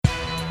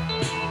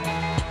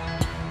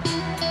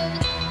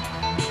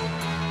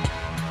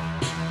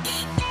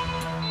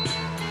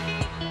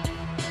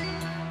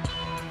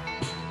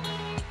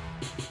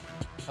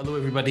Hello,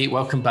 everybody.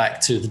 Welcome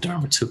back to the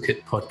Dharma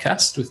Toolkit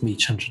podcast with me,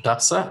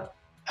 Chandradasa.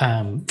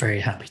 I'm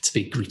very happy to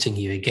be greeting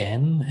you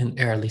again in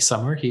early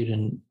summer here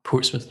in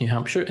Portsmouth, New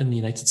Hampshire, in the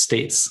United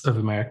States of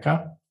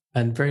America.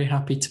 And very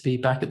happy to be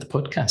back at the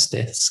podcast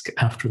desk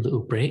after a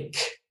little break.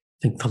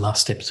 I think the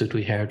last episode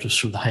we heard was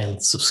from the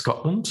Highlands of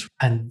Scotland.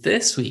 And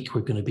this week,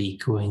 we're going to be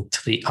going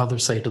to the other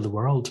side of the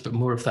world, but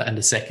more of that in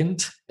a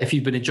second. If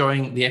you've been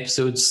enjoying the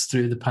episodes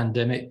through the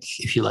pandemic,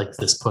 if you like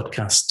this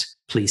podcast,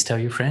 please tell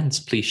your friends,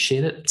 please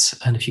share it.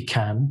 And if you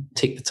can,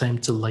 take the time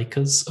to like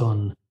us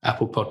on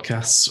Apple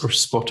Podcasts or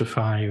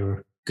Spotify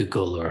or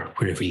Google or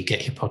wherever you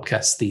get your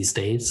podcasts these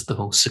days, the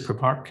whole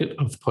supermarket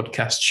of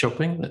podcast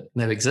shopping that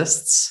now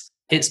exists.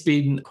 It's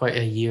been quite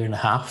a year and a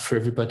half for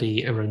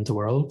everybody around the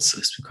world.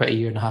 It's been quite a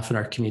year and a half in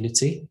our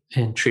community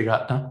in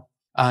Triratna.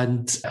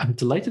 And I'm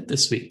delighted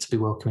this week to be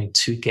welcoming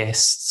two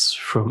guests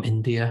from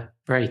India,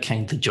 very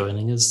kindly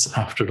joining us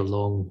after a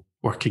long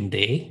working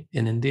day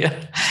in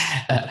India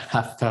at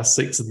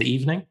 6:30 in the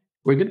evening.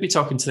 We're going to be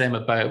talking to them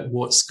about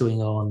what's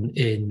going on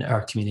in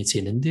our community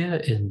in India,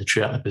 in the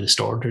Triratna Buddhist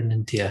order in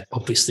India,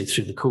 obviously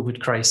through the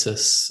COVID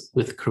crisis,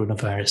 with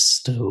coronavirus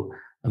still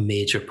a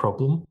major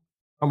problem.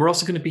 And we're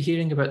also going to be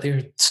hearing about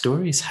their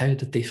stories. How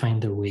did they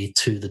find their way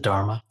to the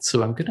Dharma?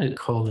 So I'm going to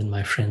call in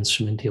my friends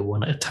from India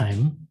one at a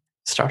time,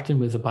 starting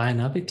with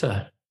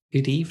Abhayanavita.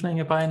 Good evening,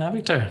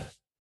 Abhayanavita.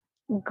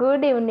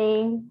 Good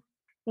evening.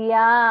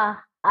 Yeah,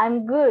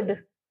 I'm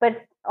good,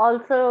 but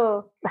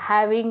also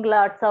having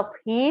lots of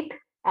heat.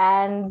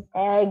 And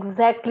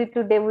exactly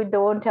today we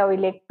don't have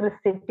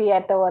electricity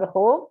at our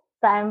home.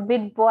 So I'm a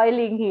bit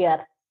boiling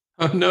here.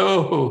 Oh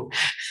no.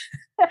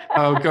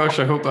 Oh gosh,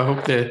 I hope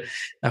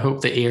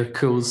the air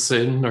cools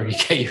soon, or you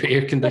get your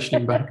air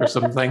conditioning back or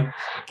something.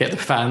 Get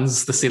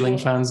the ceiling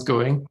fans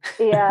going.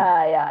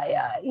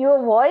 Yeah.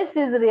 Your voice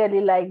is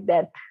really like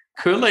that.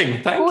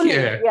 Cooling, thank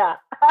you. Yeah.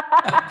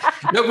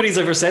 Nobody's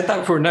ever said that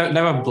before.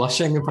 Now I'm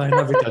blushing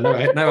about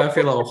it. Now I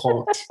feel a little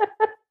hot.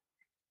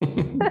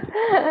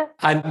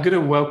 I'm going to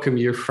welcome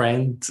your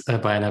friend,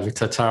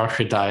 Abhayanavita, Tara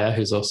Hridaya,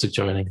 who's also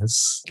joining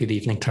us. Good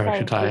evening, Tara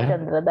Hridaya.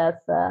 Thank you,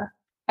 Chandradasa.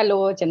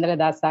 Hello,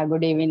 Chandradasa.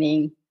 Good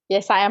evening.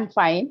 Yes, I am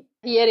fine.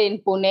 Here in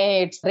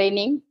Pune, it's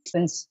raining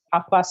since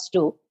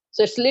 2:30.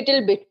 So it's a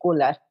little bit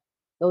cooler.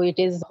 So it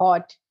is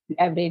hot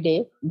every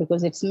day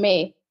because it's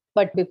May.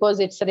 But because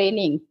it's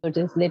raining, it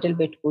is a little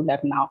bit cooler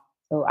now.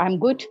 So I'm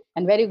good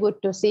and very good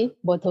to see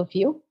both of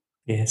you.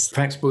 Yes,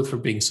 thanks both for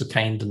being so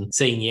kind and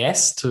saying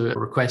yes to a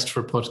request for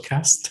a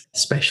podcast,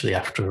 especially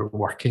after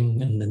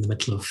working and in the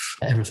middle of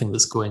everything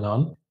that's going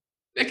on.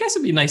 I guess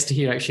it'd be nice to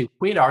hear, actually,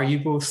 where are you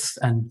both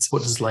and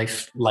what is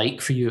life like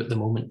for you at the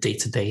moment, day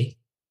to day?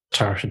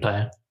 Tara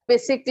Hridaya.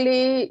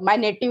 Basically, my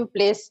native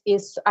place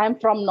is, I'm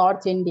from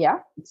North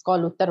India. It's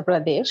called Uttar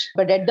Pradesh.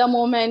 But at the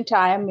moment,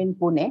 I am in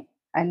Pune.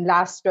 And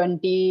last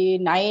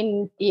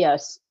 29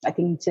 years, I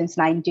think since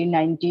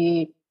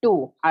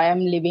 1992, I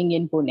am living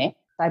in Pune.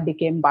 I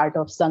became part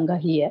of Sangha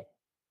here.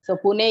 So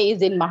Pune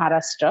is in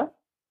Maharashtra,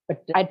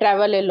 but I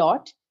travel a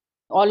lot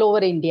all over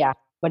India.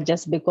 But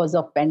just because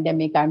of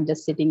pandemic, I'm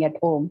just sitting at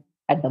home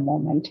at the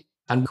moment.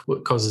 And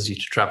what causes you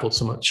to travel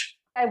so much?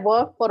 I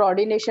work for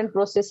ordination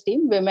process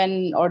team,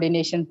 women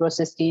ordination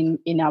process team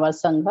in our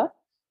Sangha,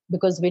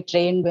 because we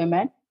train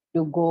women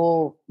to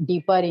go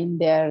deeper in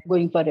their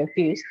going for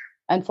refuge.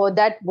 And for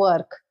that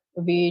work,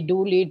 we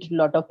do lead a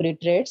lot of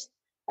retreats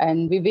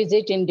and we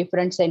visit in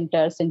different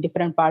centers in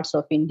different parts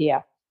of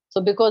India. So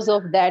because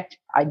of that,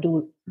 I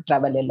do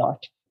travel a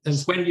lot.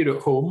 And when you're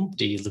at home,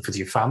 do you live with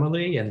your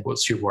family and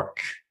what's your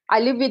work?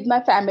 I live with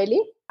my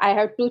family. I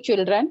have 2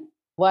 children,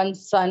 one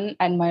son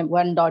and my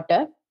one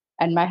daughter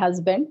and my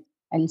husband.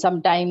 And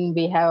sometimes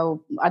we have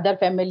other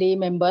family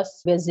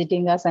members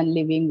visiting us and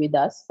living with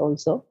us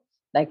also,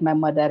 like my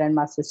mother and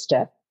my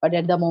sister. But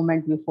at the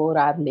moment, we 4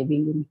 are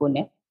living in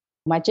Pune.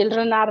 My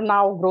children are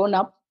now grown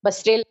up, but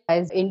still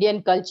as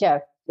Indian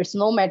culture, it's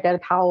no matter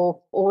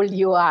how old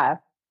you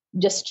are,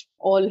 just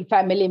all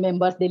family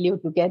members, they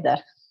live together.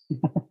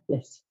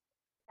 Yes.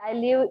 I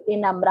live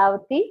in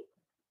Amravati.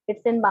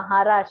 It's in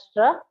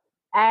Maharashtra.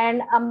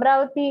 And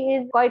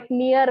Amravati is quite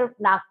near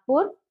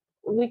Nagpur.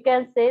 We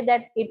can say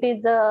that it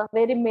is a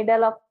very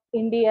middle of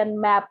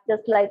Indian map,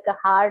 just like a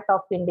heart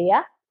of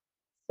India.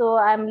 So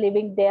I'm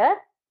living there.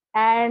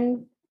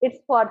 And it's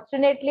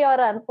fortunately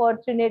or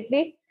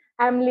unfortunately,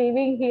 I'm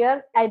living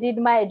here. I did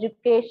my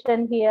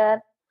education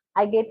here.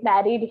 I get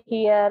married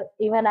here.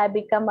 Even I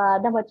become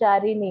a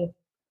Dhammacharini,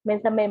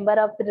 means a member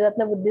of the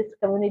Triratna Buddhist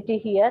community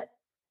here.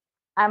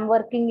 I'm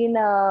working in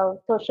a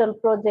social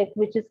project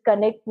which is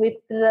connect with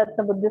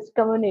Triratna Buddhist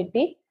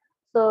community.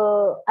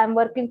 So I'm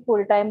working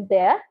full time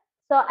there.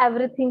 So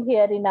everything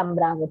here in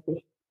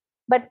Amravati.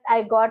 But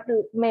I got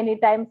many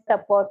times the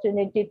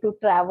opportunity to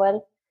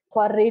travel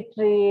for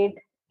retreat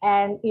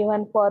and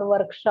even for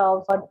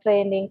workshops, for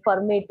training,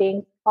 for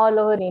meetings all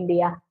over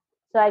India.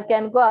 So I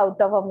can go out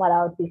of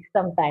Amravati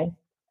sometimes.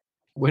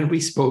 When we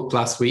spoke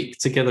last week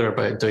together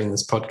about doing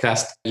this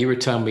podcast, you were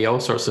telling me all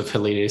sorts of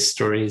hilarious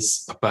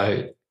stories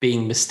about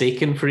being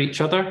mistaken for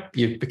each other.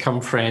 You've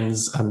become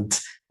friends and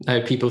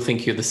Now people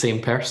think you're the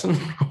same person.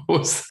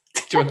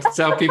 Did you want to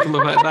tell people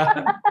about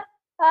that?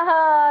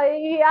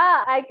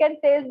 Yeah, I can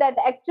tell that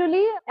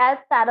actually, as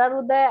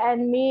Tararuday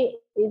and me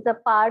is a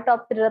part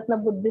of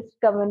Triratna Buddhist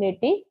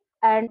community,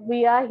 and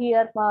we are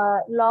here for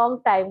a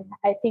long time.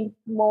 I think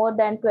more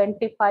than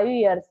 25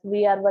 years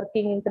we are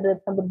working in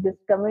Triratna Buddhist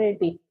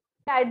community.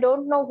 I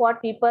don't know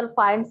what people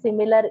find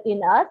similar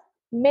in us.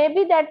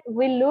 Maybe that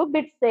we look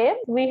bit same,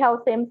 we have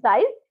same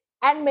size,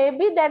 and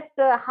maybe that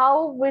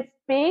how we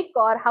speak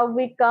or how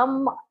we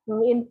come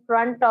in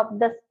front of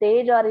the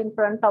stage or in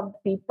front of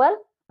people,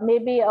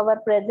 maybe our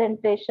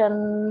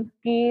presentation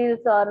skills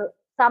or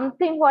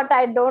something what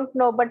I don't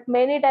know, but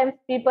many times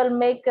people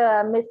make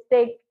a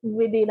mistake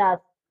within us.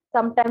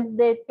 Sometimes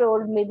they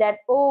told me that,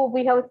 oh,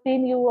 we have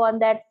seen you on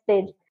that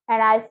stage,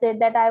 and I said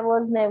that I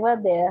was never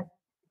there.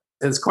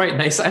 It's quite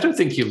nice. I don't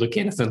think you look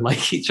anything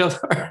like each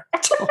other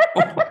at all.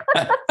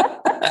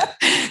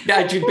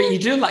 Yeah, but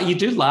you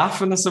do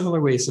laugh in a similar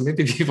way. So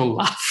maybe people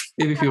laugh.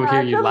 Maybe people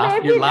hear you So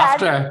laugh, your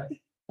laughter,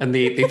 and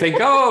they think,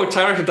 "Oh,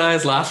 Tara Hridaya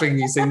is laughing." And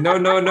you say, "No,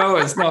 no, no,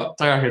 it's not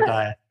Tara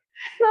Hridaya."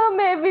 So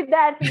maybe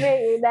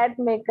that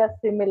make us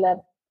similar.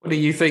 What do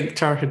you think,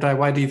 Tara Hridaya?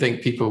 Why do you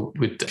think people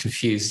would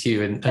confuse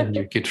you and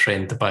your good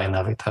friend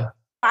Abhayanavita?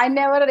 I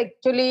never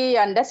actually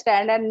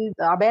understand. And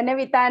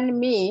Abhayanavita and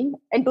me,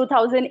 in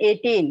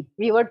 2018,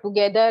 we were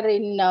together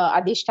in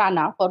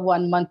Adhisthana for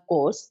 1 month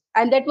course.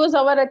 And that was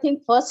our, I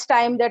think, first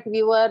time that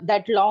we were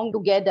that long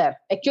together.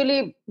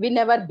 Actually, we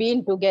never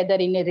been together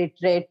in a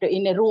retreat,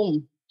 in a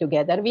room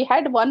together. We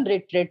had one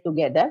retreat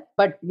together,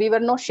 but we were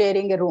not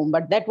sharing a room.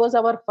 But that was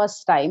our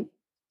first time.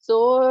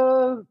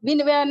 So we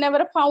were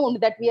never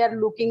found that we are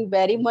looking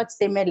very much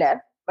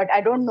similar. But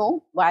I don't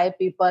know why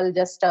people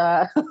just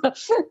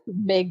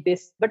make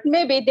this. But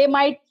maybe they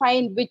might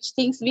find which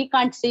things we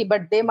can't see,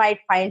 but they might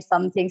find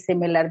something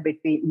similar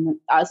between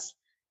us.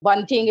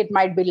 One thing, it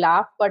might be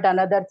laugh, but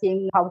another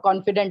thing, how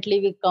confidently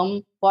we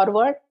come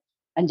forward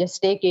and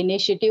just take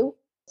initiative.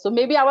 So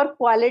maybe our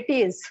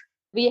qualities,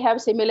 we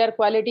have similar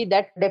quality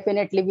that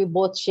definitely we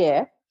both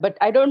share. But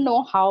I don't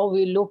know how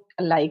we look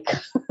alike.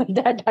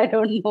 That I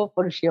don't know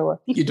for sure.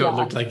 You don't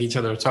look like each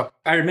other at all.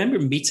 I remember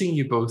meeting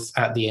you both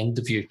at the end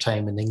of your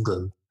time in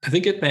England. I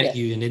think I'd met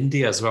you in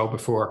India as well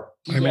before.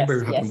 I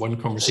remember having one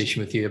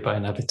conversation with you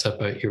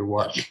about your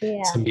work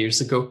some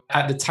years ago.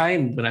 At the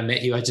time when I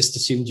met you, I just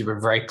assumed you were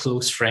very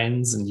close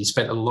friends and you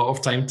spent a lot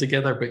of time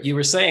together. But you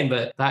were saying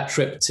that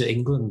trip to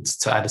England,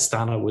 to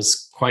Adhisthana,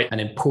 was quite an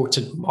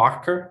important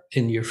marker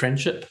in your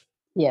friendship.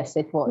 Yes,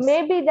 it was.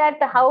 Maybe that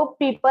how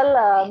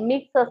people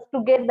mix us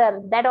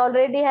together, that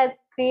already has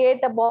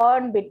created a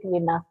bond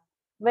between us.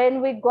 When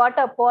we got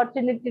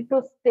opportunity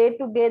to stay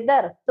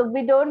together, so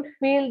we don't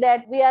feel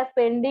that we are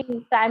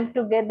spending time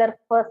together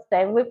first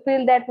time. We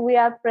feel that we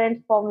are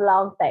friends from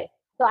long time.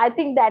 So I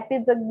think that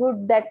is a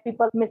good that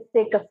people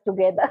mistake us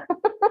together.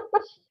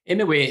 In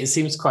a way, it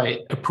seems quite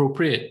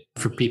appropriate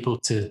for people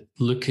to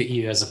look at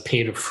you as a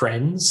pair of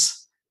friends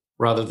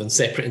rather than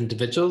separate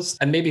individuals.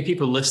 And maybe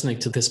people listening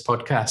to this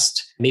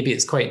podcast, maybe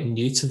it's quite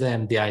new to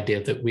them, the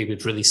idea that we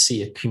would really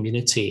see a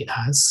community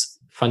as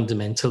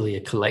fundamentally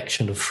a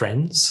collection of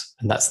friends.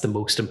 And that's the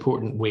most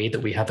important way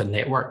that we have a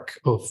network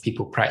of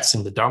people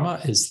practicing the Dharma,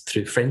 is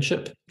through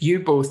friendship. You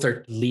both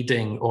are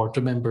leading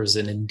order members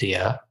in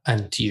India,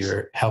 and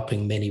you're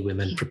helping many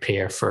women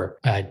prepare for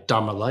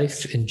Dharma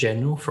life in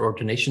general, for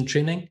ordination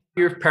training.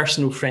 Your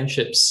personal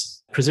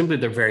friendships, presumably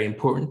they're very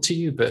important to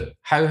you, but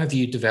how have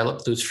you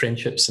developed those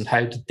friendships and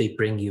how did they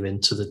bring you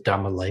into the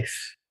Dharma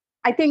life?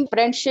 I think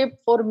friendship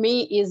for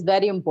me is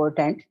very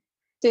important.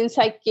 Since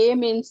I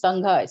came in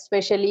Sangha,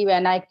 especially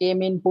when I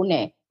came in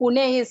Pune.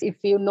 Pune is, if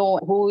you know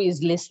who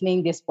is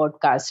listening this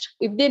podcast,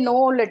 if they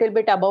know a little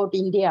bit about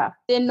India,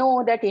 they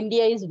know that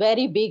India is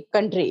very big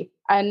country.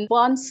 And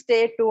one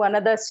state to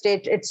another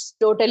state, it's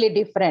totally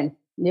different.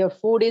 Your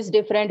food is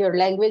different, your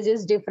language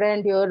is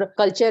different, your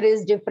culture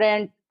is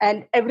different,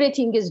 and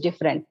everything is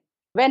different.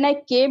 When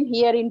I came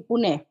here in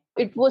Pune,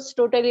 it was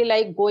totally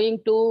like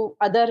going to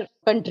other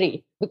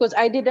country because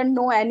I didn't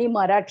know any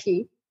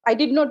Marathi. I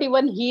did not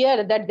even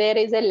hear that there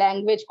is a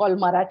language called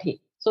Marathi.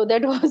 So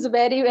that was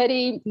very,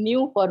 very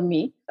new for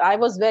me. I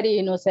was very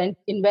innocent.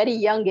 In very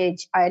young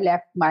age, I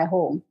left my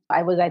home.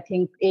 I was, I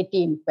think,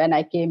 18 when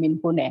I came in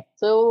Pune.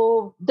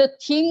 So the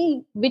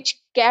thing which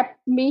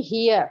kept me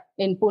here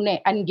in Pune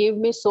and gave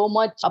me so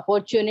much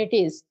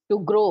opportunities to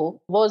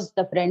grow was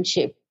the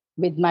friendship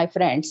with my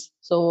friends.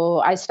 So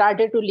I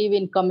started to live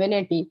in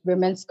community,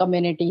 women's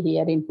community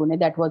here in Pune.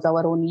 That was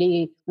our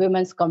only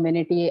women's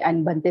community.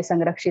 And Bhante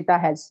Sangrakshita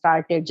had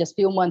started just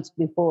few months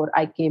before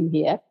I came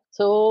here.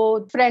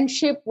 So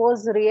friendship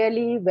was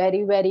really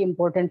very, very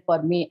important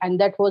for me. And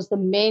that was the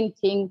main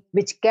thing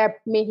which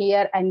kept me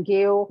here and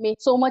gave me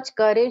so much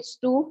courage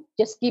to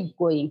just keep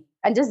going.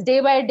 And just day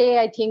by day,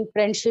 I think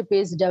friendship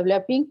is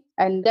developing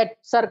and that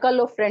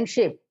circle of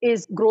friendship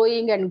is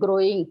growing and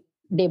growing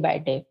day by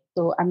day.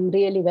 So I'm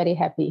really very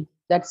happy.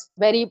 That's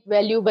very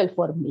valuable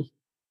for me.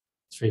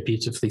 It's very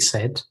beautifully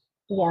said.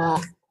 Yeah.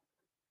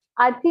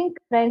 I think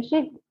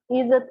friendship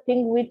is a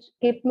thing which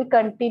kept me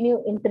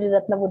continue in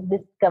Triratna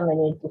Buddhist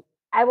community.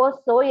 I was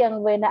so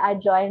young when I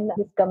joined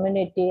this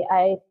community.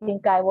 I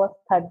think I was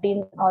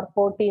 13 or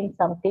 14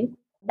 something.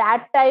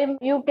 That time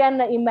you can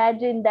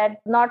imagine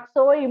that not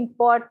so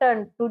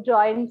important to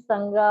join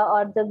Sangha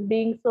or just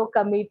being so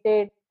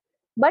committed.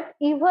 But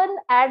even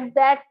at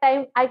that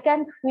time, I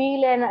can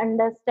feel and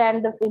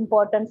understand the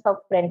importance of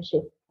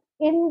friendship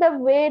in the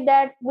way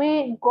that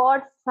we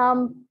got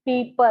some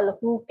people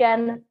who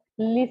can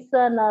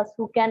listen us,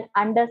 who can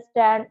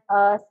understand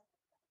us,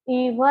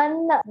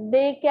 even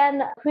they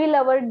can feel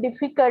our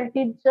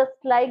difficulty just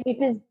like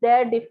it is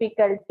their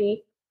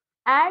difficulty,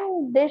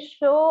 and they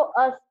show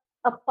us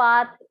a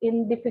path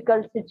in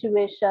difficult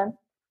situation.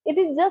 It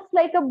is just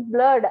like a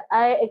blood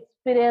I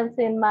experience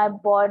in my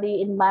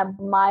body, in my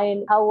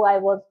mind, how I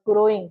was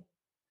growing.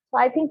 So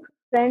I think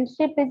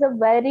friendship is a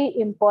very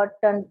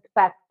important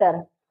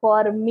factor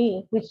for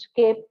me which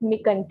kept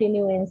me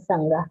continue in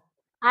Sangha.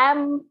 I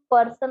am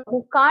person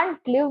who can't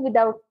live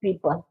without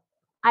people.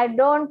 I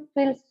don't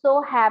feel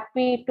so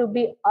happy to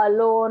be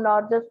alone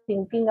or just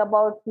thinking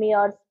about me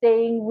or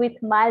staying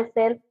with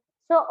myself.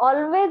 So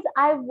always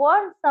I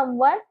want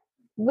someone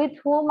with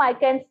whom I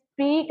can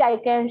speak, I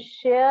can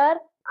share,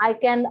 I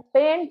can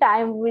spend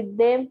time with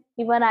them.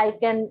 Even I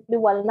can be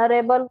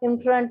vulnerable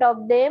in front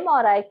of them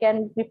or I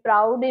can be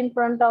proud in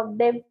front of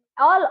them.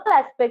 All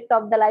aspects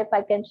of the life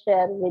I can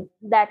share with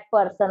that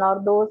person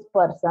or those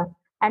person.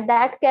 And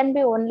that can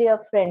be only a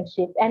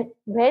friendship. And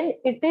when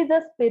it is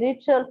a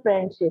spiritual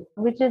friendship,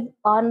 which is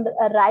on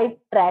a right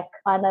track,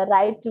 on a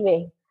right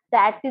way,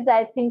 that is,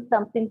 I think,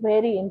 something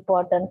very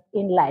important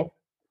in life.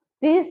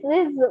 This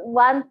is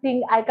one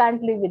thing I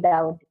can't live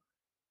without.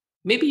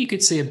 Maybe you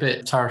could say a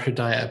bit, Tara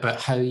Hridaya, about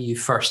how you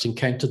first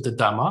encountered the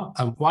Dhamma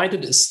and why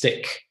did it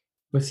stick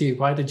with you?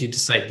 Why did you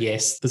decide,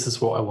 yes, this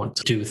is what I want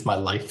to do with my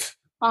life?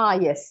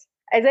 Yes.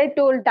 As I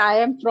told, I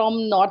am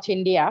from North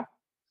India.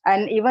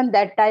 And even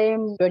that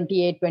time,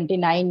 28,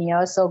 29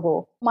 years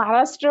ago,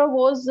 Maharashtra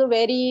was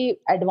very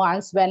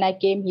advanced when I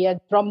came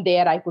here. From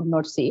there, I could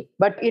not see.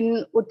 But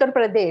in Uttar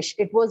Pradesh,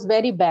 it was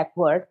very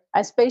backward,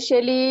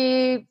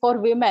 especially for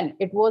women.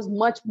 It was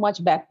much,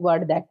 much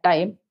backward that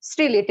time.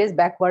 Still, it is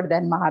backward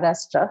than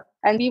Maharashtra.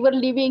 And we were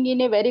living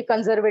in a very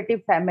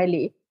conservative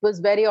family. It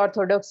was very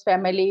orthodox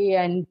family.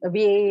 And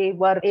we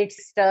were 8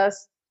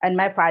 sisters. And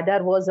my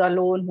father was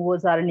alone who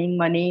was earning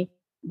money.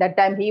 That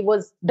time he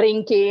was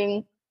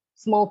drinking,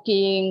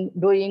 smoking,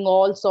 doing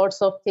all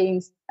sorts of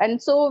things.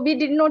 And so we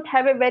did not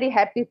have a very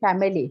happy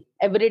family.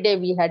 Every day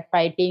we had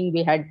fighting,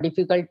 we had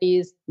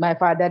difficulties. My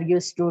father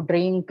used to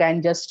drink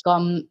and just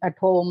come at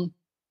home.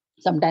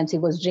 Sometimes he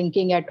was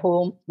drinking at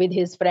home with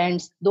his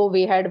friends, though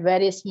we had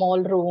very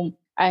small room.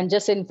 And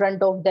just in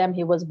front of them,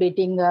 he was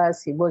beating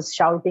us, he was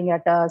shouting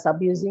at us,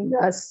 abusing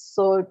us.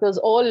 So it was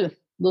all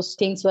those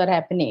things were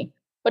happening.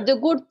 But the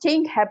good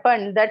thing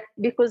happened that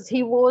because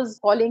he was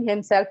calling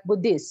himself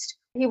Buddhist,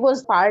 he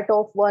was part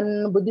of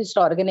one Buddhist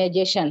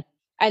organization.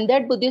 And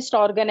that Buddhist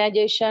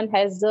organization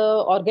has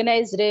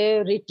organized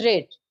a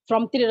retreat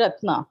from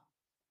Triratna.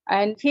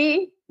 And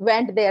he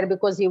went there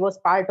because he was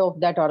part of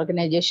that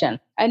organization.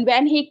 And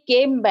when he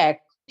came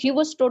back, he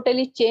was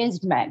totally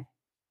changed man.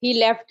 He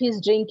left his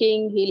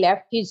drinking, he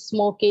left his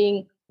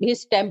smoking,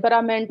 his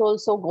temperament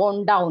also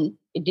gone down.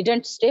 It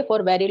didn't stay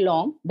for very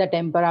long, the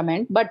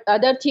temperament, but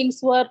other things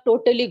were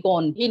totally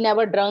gone. He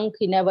never drank,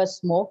 he never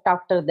smoked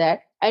after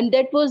that. And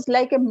that was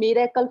like a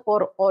miracle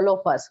for all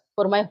of us,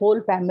 for my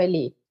whole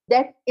family.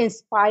 That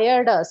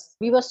inspired us.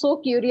 We were so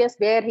curious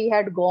where he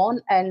had gone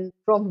and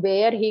from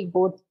where he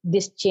got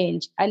this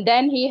change. And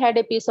then he had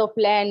a piece of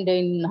land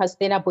in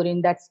Hastinapur,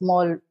 in that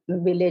small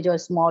village or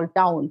small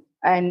town.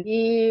 And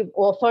he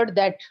offered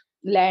that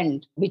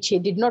land, which he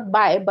did not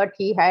buy, but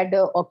he had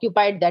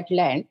occupied that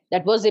land.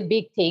 That was a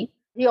big thing.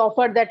 He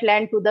offered that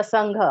land to the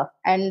Sangha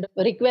and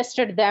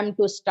requested them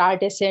to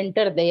start a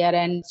center there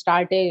and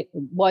start a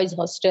boys'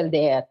 hostel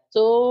there.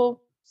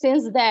 So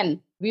since then,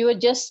 we were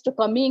just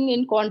coming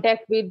in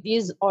contact with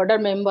these order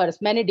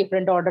members. Many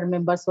different order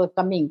members were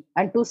coming.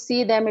 And to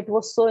see them, it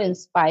was so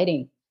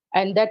inspiring.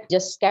 And that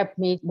just kept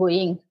me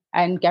going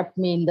and kept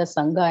me in the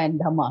Sangha and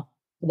Dhamma.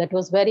 That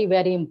was very,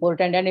 very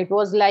important. And it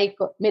was like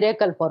a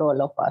miracle for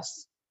all of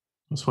us.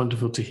 It's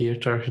wonderful to hear,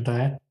 Tara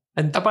Hridaya.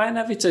 And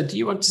Abhayanavita, do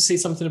you want to say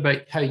something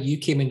about how you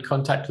came in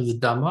contact with the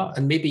Dhamma?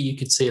 And maybe you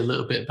could say a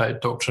little bit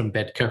about Dr.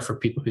 Ambedkar for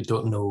people who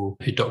don't know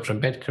who Dr.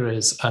 Ambedkar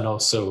is, and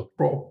also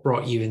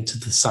brought you into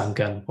the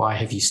Sangha and why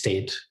have you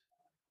stayed?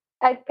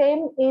 I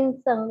came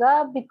in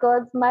Sangha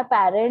because my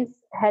parents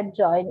had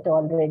joined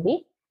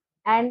already,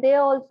 and they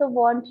also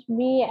want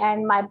me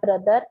and my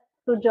brother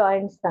to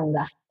join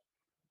Sangha.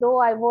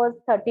 Though I was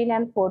 13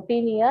 and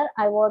 14 years,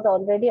 I was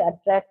already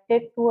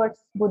attracted towards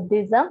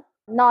Buddhism.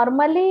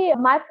 Normally,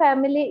 my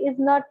family is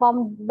not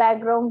from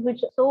background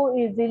which so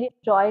easily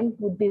joined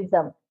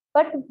Buddhism.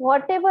 But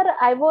whatever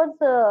I was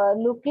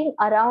looking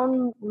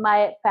around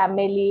my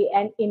family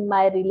and in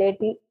my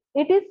relative,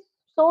 it is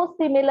so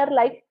similar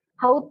like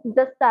how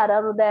the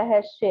Tara Hridaya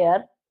has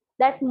shared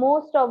that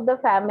most of the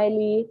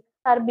family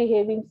are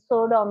behaving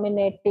so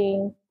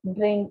dominating,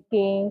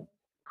 drinking,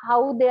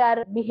 how they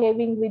are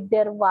behaving with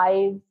their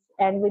wives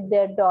and with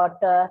their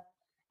daughter.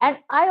 And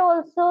I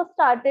also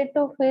started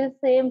to feel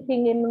same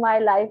thing in my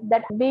life,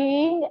 that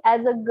being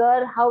as a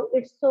girl, how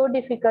it's so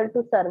difficult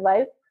to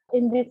survive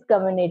in this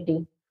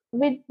community.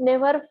 We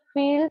never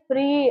feel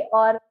free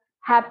or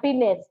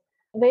happiness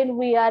when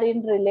we are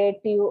in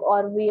relative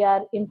or we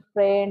are in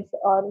friends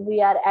or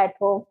we are at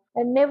home.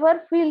 I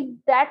never feel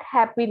that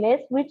happiness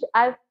which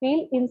I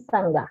feel in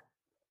Sangha,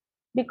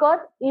 because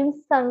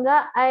in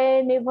Sangha,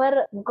 I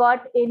never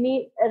got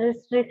any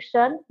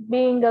restriction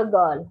being a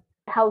girl.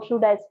 How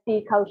should I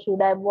speak? How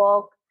should I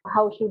walk?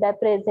 How should I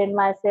present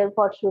myself?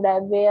 What should I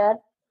wear?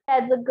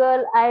 As a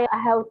girl, I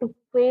have to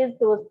face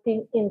those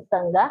things in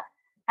Sangha.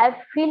 I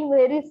feel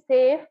very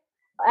safe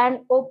and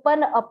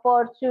open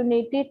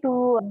opportunity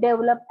to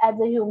develop as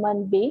a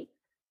human being.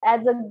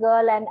 As a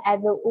girl and as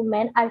a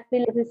woman, I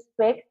feel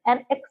respect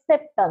and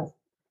acceptance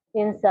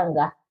in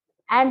Sangha,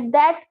 and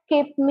that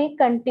kept me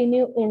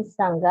continue in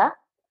Sangha.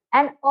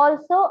 And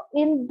also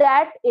in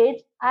that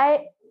age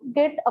I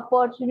get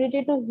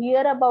opportunity to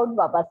hear about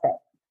Baba Sahib.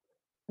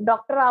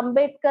 Dr.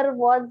 Ambedkar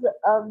was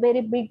a very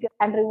big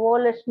and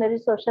revolutionary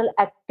social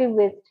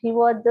activist. He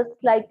was just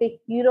like a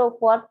hero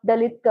for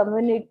Dalit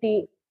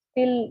community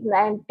till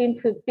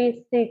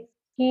 1956.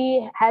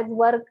 He has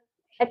worked,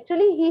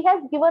 actually, he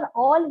has given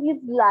all his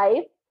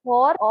life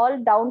for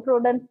all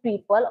downtrodden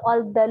people,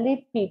 all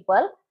Dalit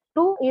people,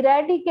 to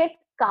eradicate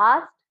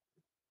caste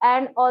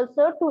and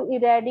also to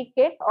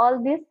eradicate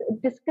all this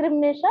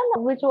discrimination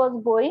which was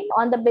going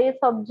on the base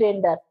of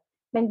gender.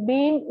 When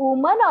being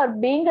woman or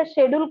being a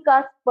scheduled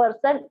caste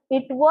person,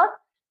 it was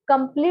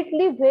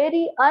completely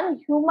very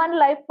unhuman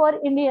life for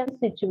Indian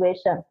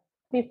situation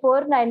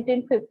before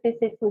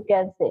 1956, we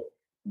can say.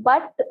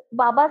 But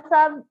Baba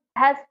Sahib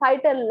has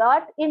fight a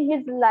lot in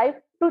his life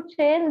to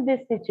change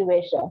this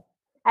situation.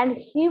 And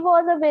he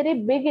was a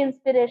very big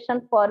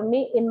inspiration for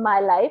me in my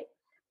life,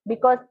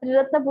 because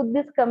Triratna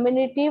Buddhist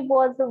community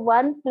was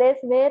one place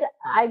where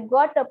I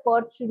got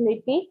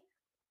opportunity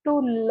to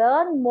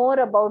learn more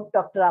about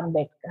Dr.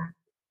 Ambedkar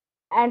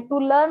and to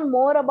learn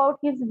more about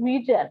his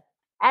vision,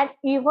 and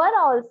even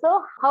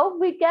also how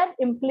we can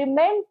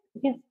implement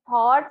his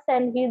thoughts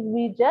and his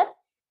vision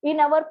in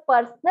our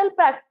personal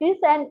practice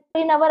and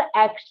in our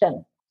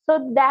action.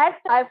 So that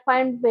I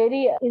find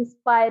very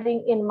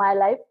inspiring in my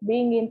life,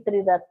 being in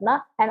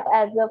Triratna and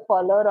as a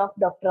follower of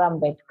Dr.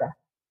 Ambedkar.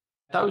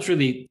 That was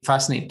really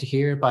fascinating to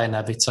hear by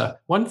Navita.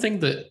 One thing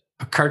that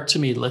occurred to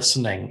me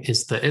listening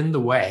is that in the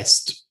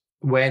West,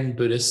 when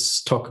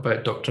Buddhists talk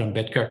about Dr.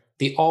 Ambedkar,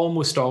 they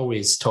almost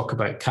always talk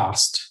about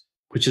caste,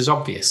 which is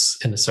obvious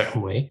in a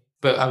certain way.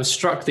 But I was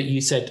struck that you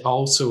said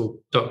also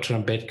Dr.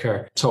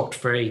 Ambedkar talked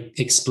very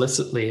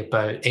explicitly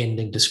about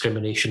ending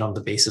discrimination on the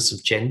basis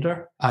of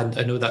gender. And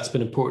I know that's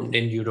been important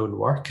in your own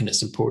work and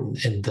it's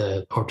important in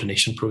the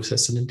ordination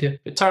process in India.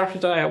 But Tara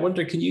Pradai, I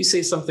wonder, can you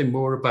say something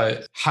more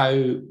about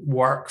how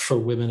work for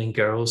women and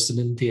girls in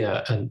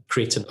India and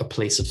creating a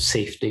place of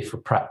safety for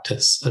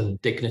practice and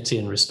dignity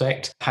and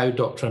respect, how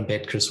Dr.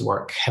 Ambedkar's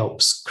work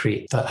helps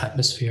create that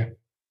atmosphere?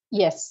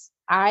 Yes.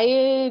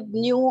 I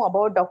knew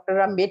about Dr.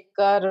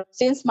 Ambedkar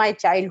since my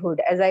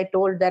childhood. As I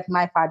told that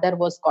my father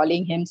was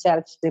calling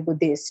himself a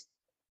Buddhist.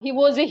 He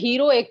was a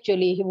hero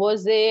actually. He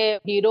was a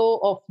hero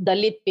of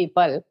Dalit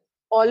people.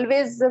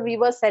 Always we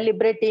were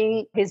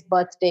celebrating his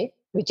birthday,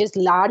 which is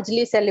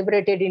largely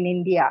celebrated in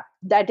India.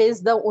 That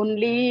is the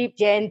only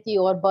Jayanti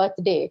or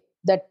birthday,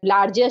 that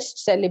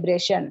largest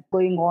celebration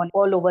going on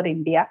all over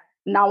India.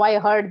 Now I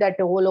heard that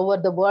all over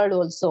the world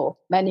also,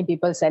 many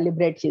people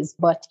celebrate his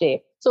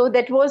birthday. So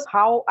that was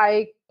how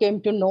I came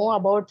to know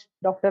about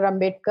Dr.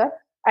 Ambedkar.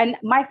 And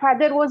my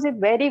father was a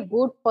very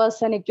good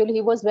person. Actually,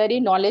 he was very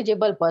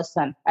knowledgeable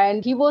person.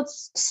 And he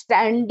was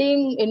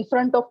standing in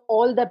front of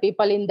all the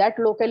people in that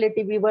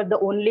locality. We were the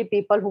only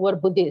people who were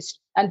Buddhist.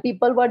 And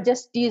people were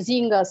just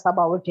teasing us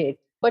about it.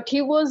 But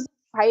he was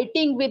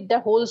fighting with the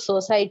whole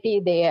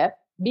society there,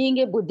 being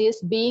a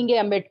Buddhist, being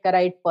a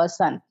Ambedkarite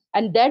person.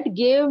 And that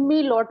gave me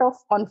a lot of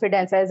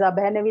confidence, as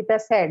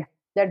Abhinavita said,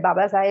 that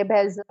Baba Sahib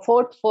has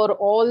fought for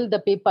all the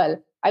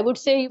people. I would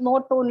say he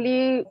not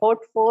only fought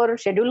for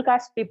scheduled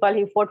caste people,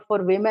 he fought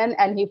for women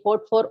and he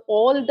fought for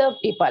all the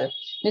people.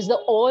 It's the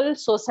whole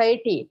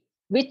society,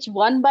 which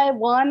one by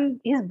one,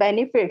 his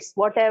benefits,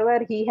 whatever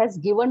he has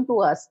given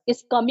to us,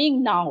 is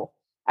coming now.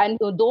 And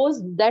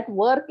those that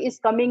work is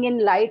coming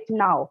in light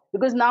now,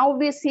 because now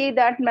we see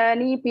that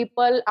many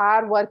people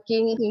are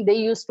working. They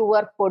used to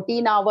work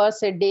 14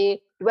 hours a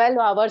day, 12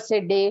 hours a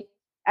day.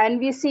 And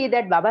we see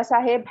that Baba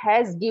Sahib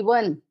has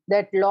given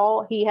that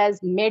law. He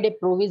has made a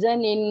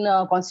provision in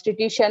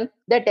constitution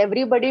that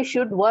everybody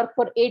should work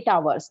for 8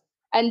 hours.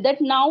 And that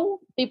now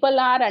people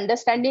are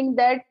understanding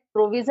that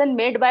provision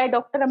made by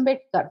Dr.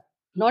 Ambedkar,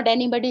 not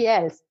anybody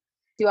else.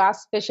 You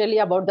ask especially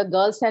about the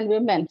girls and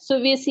women. So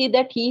we see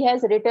that he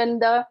has written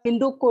the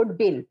Hindu Code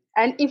Bill,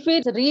 And if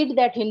we read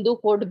that Hindu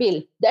Code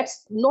Bill,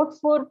 that's not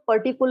for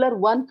particular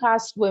one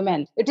caste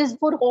women. It is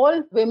for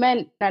all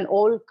women and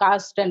all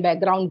caste and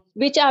background,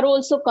 which are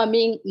also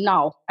coming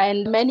now.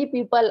 And many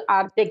people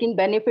are taking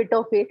benefit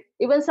of it.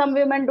 Even some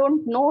women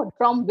don't know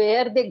from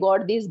where they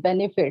got these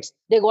benefits.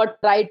 They got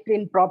right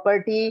in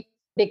property.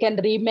 They can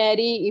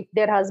remarry if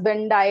their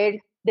husband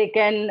died. They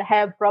can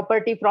have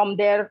property from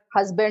their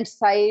husband's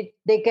side.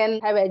 They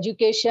can have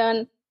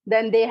education.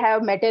 Then they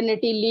have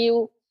maternity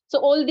leave. So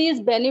all these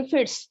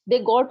benefits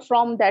they got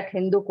from that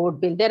Hindu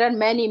Code Bill. There are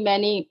many,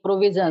 many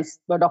provisions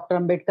that Dr.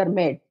 Ambedkar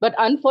made. But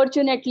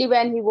unfortunately,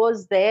 when he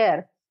was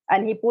there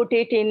and he put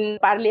it in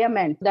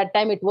parliament, that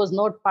time it was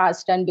not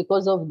passed. And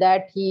because of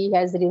that, he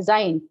has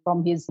resigned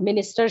from his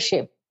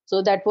ministership.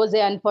 So that was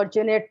an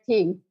unfortunate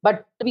thing.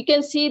 But we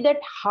can see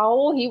that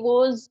how he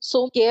was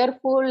so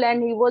careful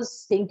and he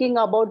was thinking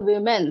about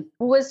women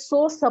who were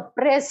so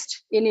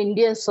suppressed in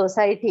Indian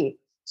society.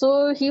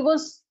 So he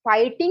was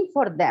fighting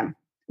for them,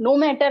 no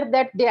matter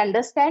that they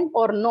understand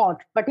or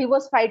not, but he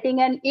was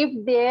fighting. And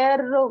if their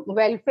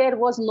welfare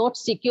was not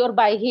secure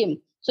by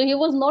him, so he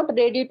was not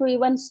ready to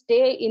even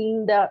stay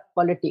in the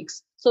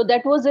politics. So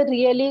that was a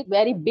really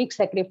very big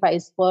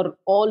sacrifice for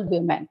all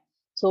women.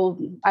 So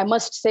I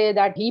must say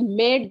that he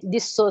made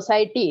this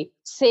society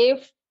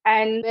safe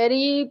and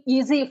very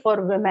easy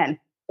for women.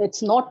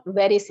 It's not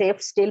very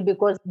safe still,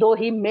 because though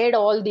he made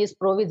all these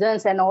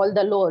provisions and all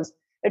the laws,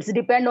 it's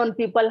depend on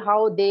people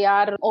how they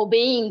are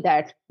obeying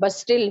that. But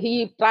still,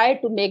 he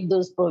tried to make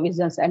those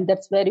provisions. And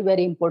that's very,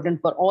 very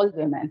important for all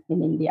women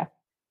in India.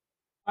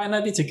 And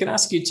Aditya, can I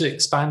ask you to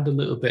expand a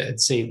little bit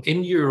and say,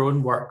 in your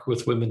own work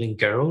with women and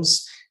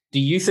girls, do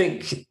you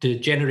think the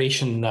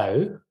generation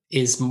now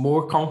is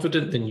more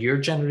confident than your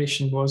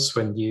generation was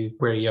when you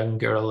were a young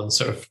girl and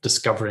sort of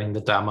discovering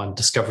the Dharma and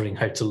discovering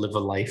how to live a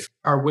life?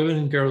 Are women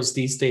and girls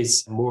these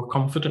days more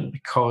confident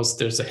because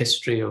there's a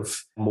history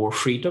of more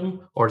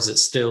freedom, or is it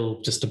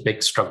still just a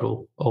big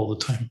struggle all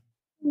the time?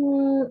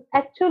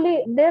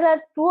 Actually, there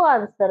are two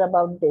answers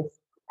about this.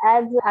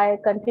 As I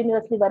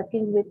continuously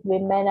working with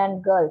women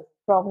and girls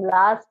from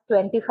last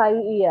 25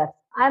 years,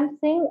 I'm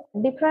seeing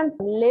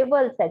different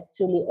levels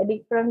actually,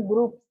 different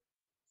groups.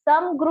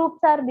 Some groups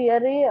are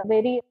very,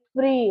 very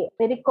free,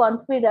 very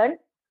confident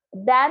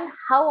than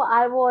how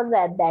I was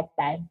at that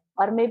time,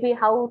 or maybe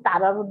how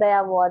Tara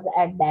Rudaya was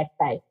at that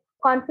time.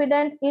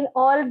 Confident in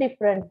all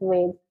different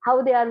ways,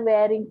 how they are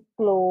wearing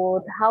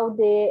clothes, how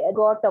they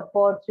got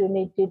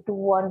opportunity to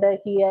wander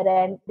here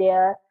and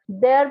there.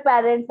 Their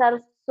parents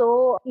are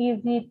so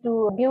easy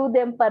to give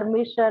them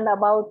permission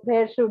about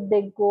where should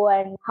they go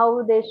and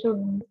how they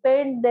should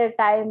spend their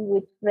time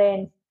with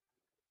friends.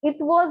 It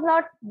was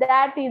not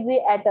that easy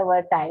at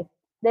our time.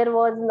 There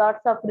was lots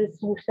of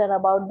restriction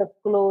about the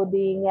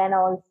clothing and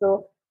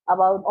also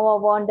about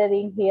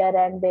wandering here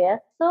and there.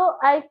 So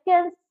I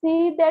can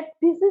see that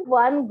this is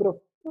one group.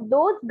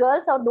 Those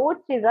girls or those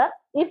children,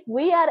 if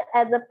we are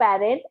as a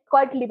parent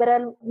quite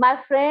liberal, my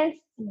friends,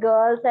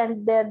 girls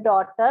and their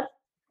daughters,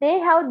 they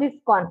have this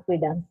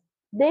confidence.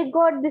 They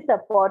got this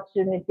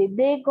opportunity.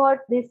 They got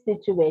this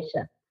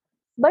situation.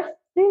 But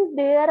still,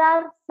 there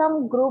are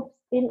some groups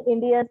in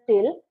India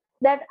still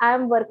that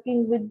I'm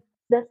working with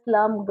the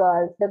slum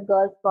girls, the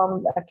girls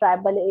from the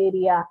tribal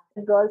area,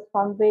 the girls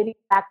from very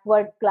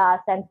backward class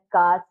and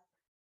caste.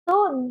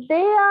 So they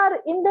are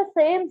in the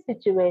same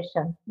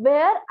situation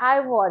where I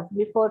was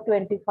before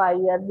 25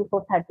 years,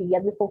 before 30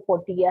 years, before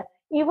 40 years.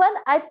 Even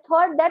I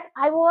thought that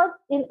I was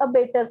in a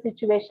better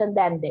situation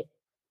than they.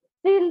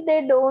 Still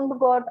they don't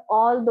got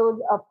all those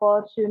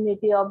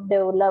opportunity of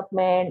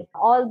development,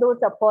 all those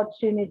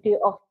opportunity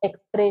of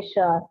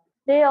expression.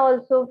 They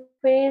also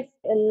face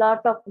a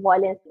lot of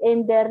violence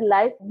in their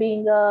life,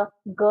 being a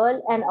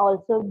girl and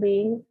also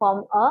being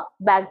from a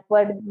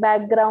backward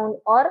background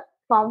or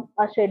from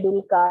a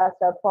scheduled caste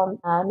or from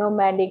a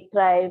nomadic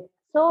tribe.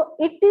 So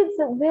it is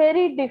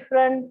very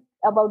different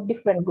about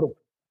different groups.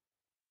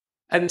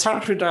 And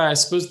Tarkruda, I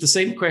suppose the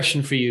same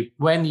question for you.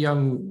 When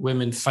young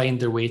women find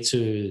their way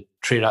to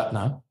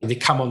Triratna, they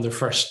come on their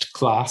first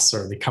class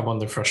or they come on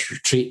their first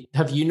retreat.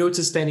 Have you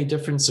noticed any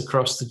difference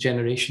across the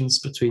generations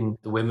between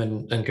the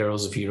women and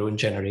girls of your own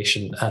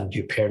generation and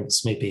your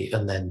parents maybe,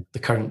 and then the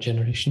current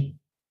generation?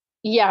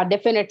 Yeah,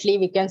 definitely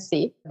we can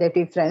see the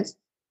difference.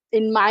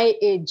 In my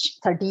age,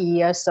 30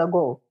 years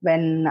ago,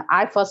 when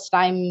I first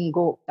time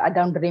go, I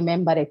don't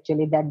remember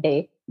actually that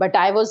day, but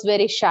I was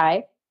very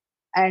shy.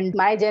 And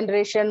my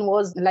generation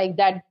was like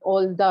that.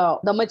 All the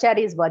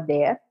brahmacharis were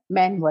there,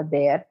 men were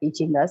there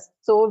teaching us.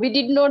 So we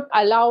did not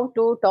allow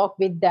to talk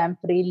with them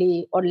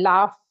freely or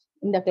laugh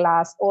in the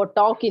class or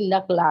talk in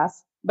the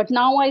class. But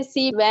now I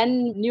see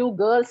when new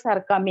girls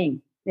are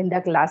coming in the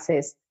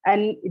classes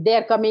and they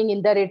are coming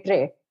in the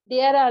retreat,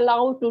 they are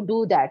allowed to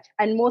do that.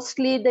 And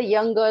mostly the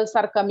young girls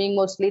are coming,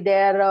 mostly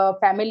their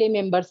family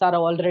members are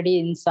already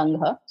in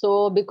Sangha.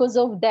 So because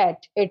of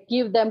that, it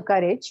gives them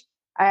courage.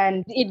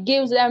 And it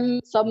gives them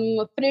some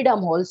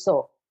freedom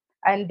also.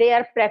 and they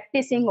are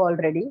practicing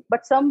already.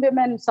 But some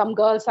women, some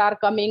girls are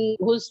coming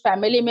whose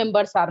family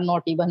members are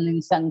not even in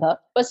Sangha.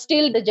 But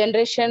still, the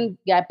generation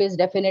gap is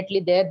definitely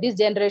there. This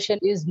generation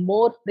is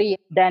more free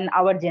than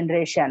our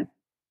generation.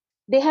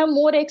 They have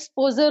more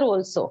exposure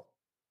also.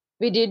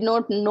 We did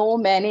not know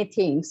many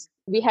things.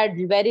 We had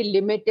very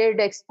limited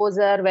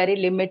exposure, very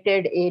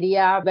limited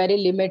area, very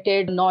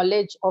limited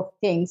knowledge of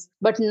things.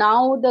 But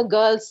now the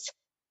girls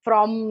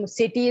from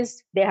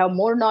cities, they have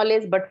more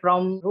knowledge, but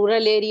from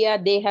rural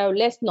area, they have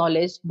less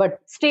knowledge, but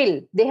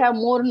still they have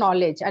more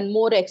knowledge and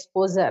more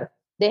exposure.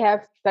 They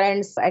have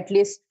friends at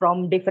least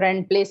from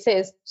different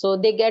places, so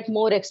they get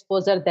more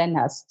exposure than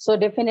us. So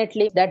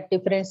definitely that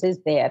difference is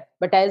there.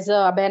 But as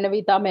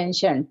Abhinavita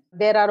mentioned,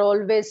 there are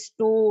always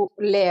two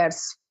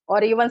layers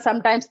or even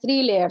sometimes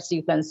three layers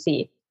you can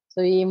see.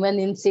 So even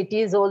in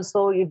cities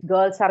also, if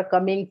girls are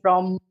coming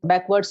from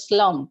backward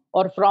slum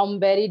or from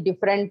very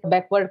different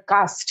backward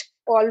caste,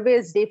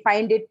 always they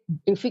find it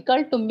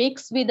difficult to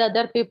mix with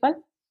other people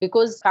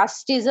because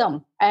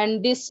casteism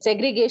and this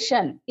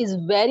segregation is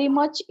very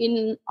much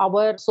in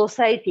our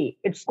society.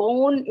 It's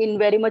gone in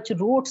very much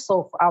roots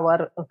of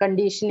our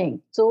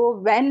conditioning. So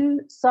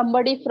when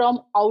somebody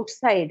from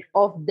outside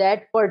of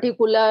that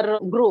particular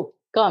group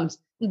comes,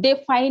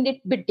 they find it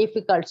a bit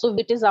difficult. So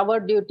it is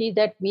our duty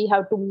that we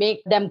have to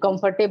make them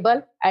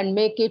comfortable and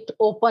make it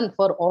open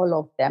for all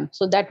of them.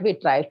 So that we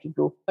try to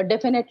do. But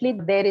definitely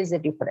there is a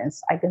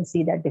difference. I can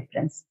see that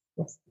difference.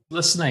 Yes.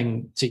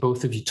 Listening to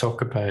both of you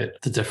talk about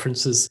the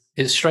differences,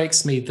 it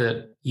strikes me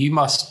that you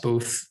must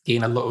both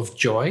gain a lot of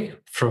joy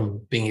from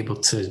being able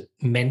to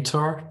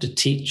mentor, to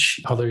teach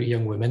other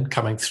young women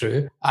coming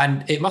through.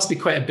 And it must be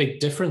quite a big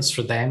difference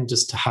for them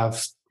just to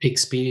have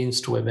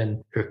experienced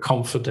women who are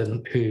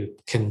confident, who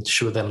can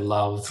show them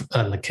love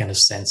and the kind of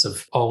sense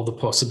of all the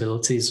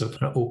possibilities of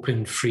an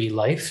open, free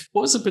life.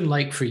 What has it been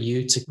like for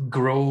you to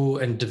grow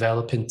and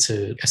develop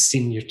into a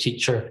senior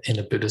teacher in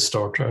a Buddhist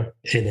order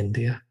in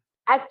India?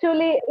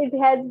 Actually, it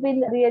has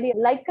been really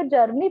like a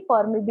journey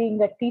for me being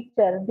a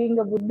teacher, being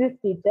a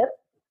Buddhist teacher.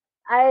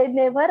 I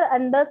never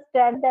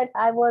understand that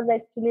I was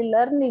actually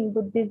learning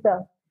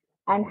Buddhism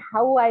and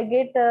how I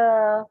get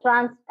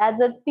trans as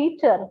a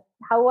teacher,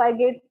 how I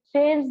get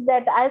changed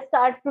that I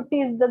start to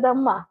teach the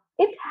Dhamma.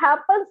 It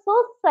happened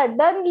so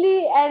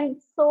suddenly and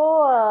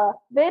so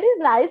very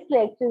nicely,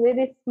 actually,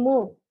 very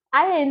smooth.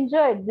 I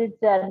enjoyed this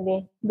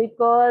journey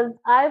because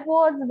I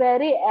was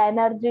very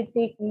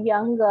energetic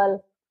young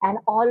girl, and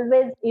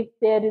always if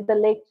there is a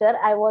lecture,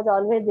 I was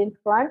always in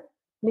front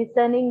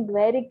listening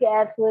very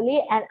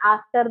carefully, and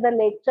after the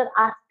lecture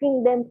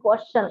asking them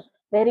questions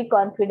very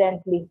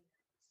confidently.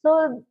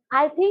 So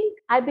I think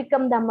I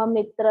become Dhamma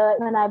Mitra.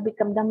 When I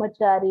become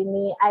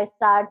Dhammacharini, I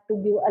start to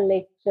give a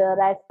lecture,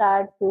 I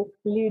start to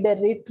lead a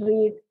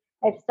retreat,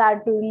 I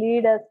start to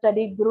lead a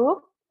study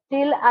group.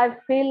 Still I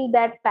feel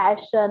that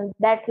passion,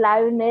 that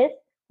liveness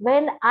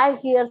when I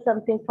hear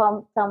something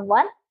from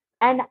someone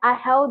and I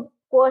have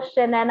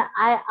question and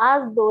I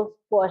ask those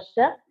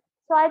questions.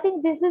 So I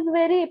think this is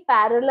very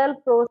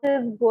parallel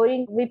process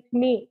going with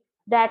me,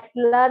 that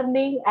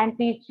learning and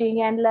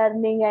teaching and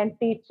learning and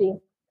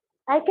teaching.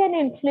 I can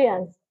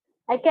influence,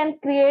 I can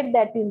create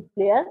that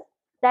influence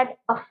that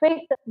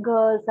affect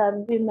girls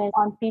and women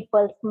on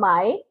people's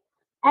mind,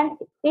 and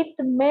it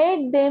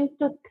made them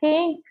to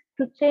think,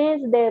 to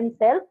change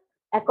themselves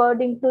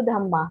according to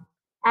Dhamma.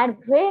 And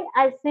when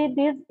I see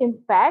this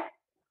impact,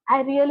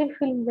 I really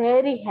feel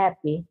very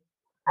happy.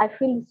 I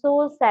feel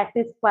so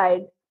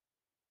satisfied.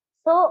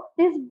 So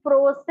this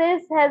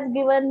process has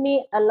given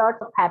me a lot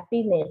of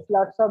happiness,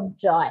 lots of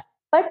joy.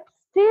 But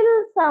still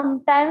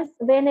sometimes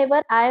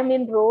whenever I am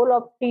in role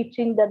of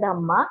teaching the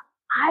Dhamma,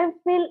 I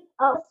feel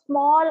a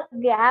small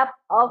gap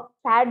of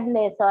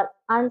sadness or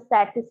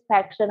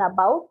unsatisfaction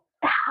about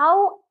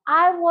how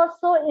I was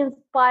so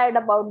inspired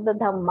about the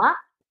Dhamma.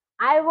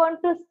 I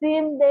want to see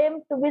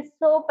them to be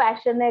so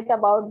passionate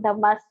about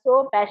Dhamma,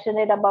 so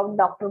passionate about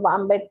Dr.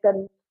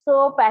 Ambedkar,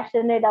 so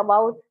passionate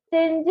about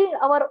changing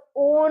our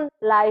own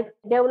life,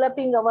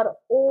 developing our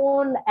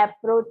own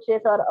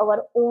approaches or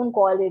our own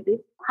qualities.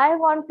 I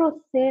want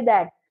to see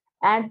that.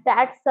 And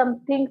that's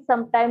something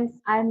sometimes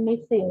I'm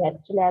missing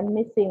actually. I'm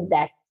missing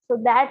that. So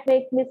that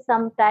makes me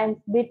sometimes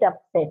bit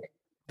upset.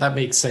 That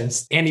makes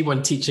sense.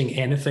 Anyone teaching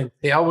anything,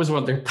 they always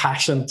want their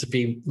passion to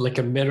be like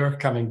a mirror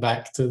coming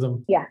back to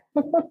them. Yeah.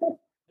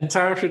 And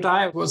Tara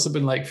Hridaya, what's it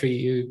been like for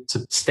you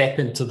to step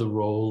into the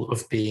role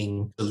of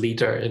being the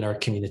leader in our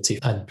community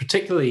and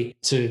particularly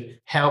to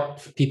help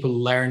people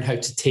learn how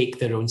to take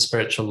their own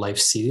spiritual life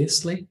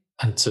seriously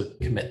and to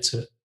commit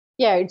to it?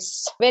 Yeah,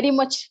 it's very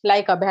much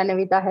like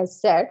Abhinavita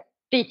has said,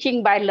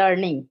 teaching by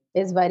learning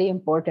is very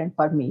important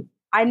for me.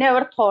 I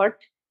never thought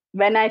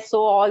when I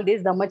saw all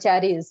these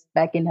Dhammacharis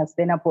back in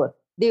Hastinapur,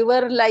 they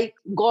were like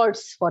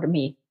gods for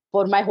me,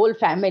 for my whole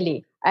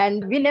family.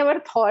 And we never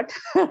thought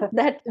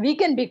that we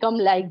can become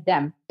like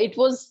them. It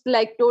was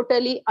like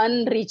totally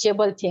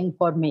unreachable thing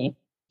for me,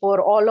 for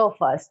all of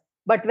us.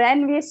 But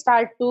when we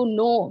start to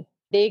know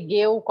They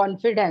gave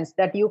confidence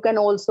that you can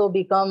also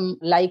become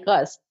like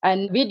us.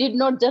 And we did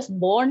not just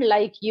born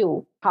like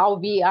you, how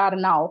we are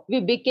now. We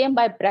became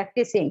by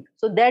practicing.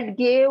 So that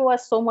gave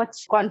us so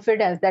much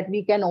confidence that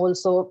we can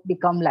also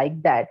become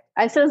like that.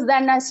 And since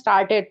then I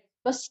started.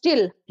 But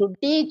still, to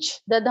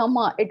teach the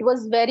Dhamma, it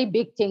was very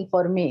big thing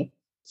for me.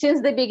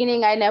 Since the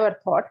beginning, I never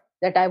thought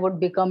that I would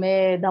become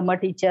a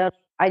Dhamma teacher.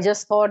 I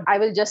just thought I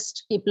will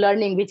just keep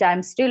learning, which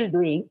I'm still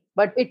doing.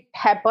 But it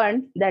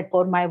happened that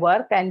for my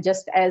work, and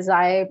just as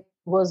I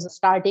was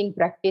starting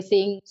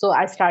practicing, so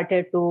I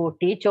started to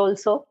teach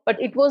also. But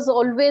it was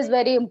always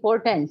very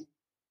important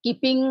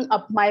keeping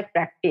up my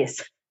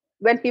practice.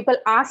 When people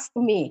ask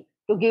me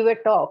to give a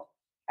talk,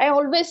 I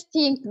always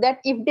think that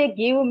if they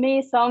give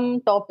me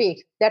some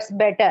topic, that's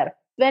better.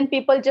 When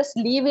people just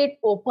leave it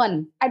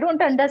open, I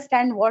don't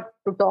understand what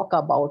to talk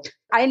about.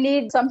 I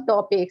need some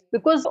topic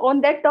because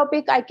on that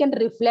topic, I can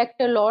reflect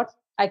a lot.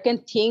 I can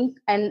think,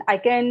 and I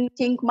can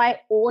think my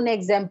own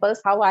examples,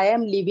 how I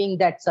am living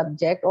that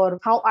subject or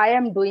how I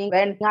am doing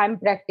when I'm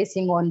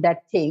practicing on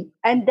that thing.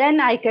 And then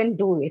I can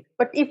do it.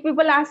 But if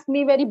people ask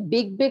me very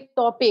big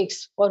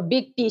topics or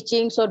big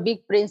teachings or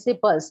big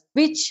principles,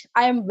 which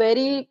I am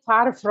very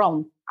far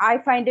from, I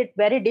find it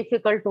very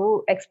difficult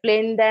to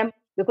explain them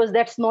because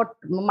that's not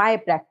my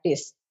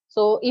practice.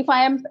 So if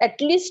I am at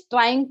least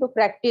trying to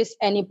practice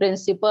any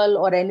principle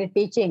or any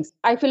teachings,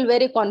 I feel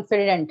very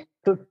confident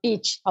to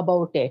teach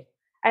about it.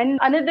 And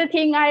another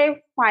thing I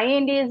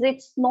find is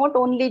it's not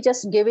only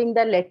just giving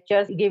the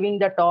lectures, giving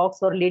the talks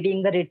or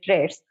leading the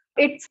retreats.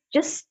 It's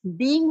just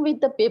being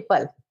with the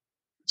people,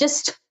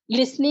 just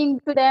listening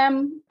to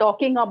them,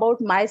 talking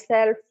about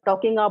myself,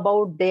 talking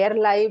about their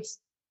lives,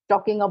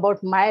 talking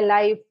about my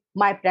life,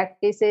 my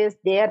practices,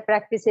 their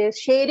practices,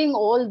 sharing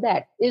all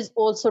that is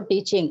also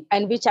teaching,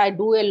 and which I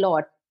do a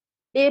lot.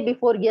 Day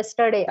before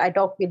yesterday, I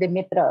talked with a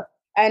mitra,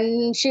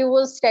 and she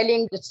was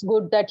telling, it's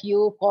good that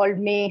you called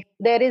me.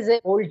 There is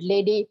an old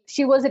lady.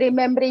 She was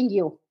remembering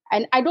you.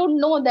 And I don't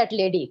know that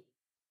lady.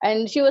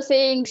 And she was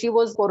saying she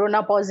was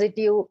corona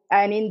positive.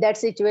 And in that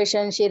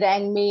situation, she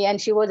rang me and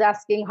she was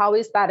asking, how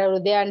is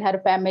Tararodaya and her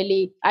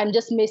family? I'm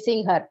just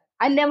missing her.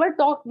 I never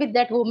talked with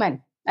that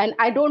woman. And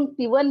I don't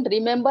even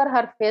remember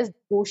her face,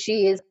 who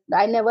she is.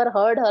 I never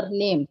heard her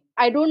name.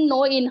 I don't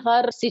know in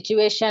her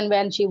situation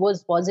when she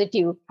was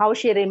positive, how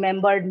she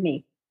remembered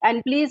me.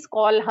 And please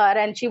call her,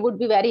 and she would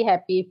be very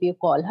happy if you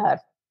call her.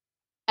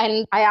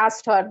 And I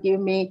asked her, give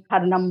me her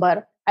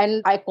number.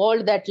 And I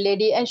called that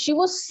lady, and she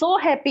was so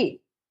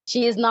happy.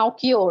 She is now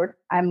cured.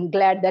 I'm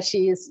glad that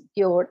she is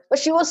cured. But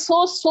she was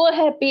so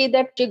happy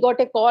that she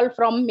got a call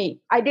from me.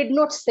 I did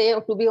not say,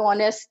 to be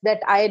honest, that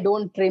I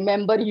don't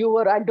remember you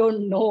or I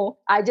don't know.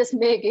 I just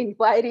make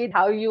inquiry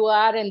how you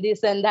are and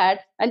this and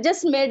that, and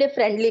just made a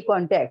friendly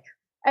contact.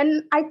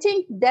 And I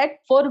think that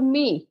for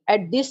me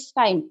at this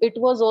time, it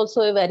was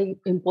also a very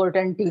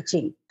important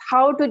teaching.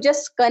 How to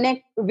just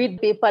connect with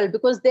people,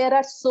 because there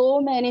are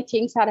so many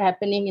things are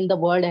happening in the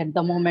world at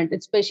the moment,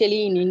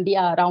 especially in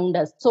India around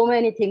us. So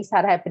many things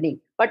are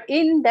happening. But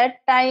in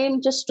that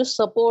time, just to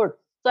support.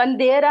 And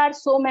there are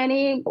so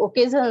many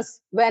occasions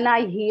when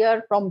I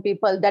hear from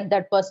people that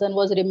that person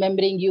was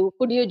remembering you.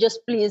 Could you just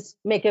please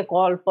make a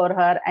call for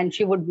her? And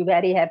she would be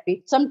very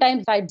happy.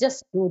 Sometimes I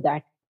just do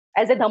that.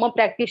 As a Dhamma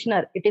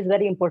practitioner, it is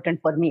very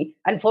important for me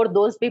and for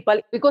those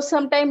people, because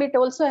sometimes it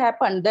also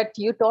happened that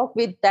you talk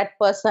with that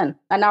person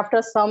and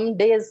after some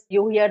days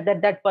you hear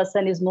that that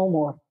person is no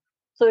more.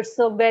 So it's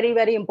so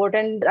very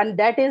important. And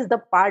that is the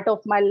part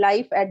of my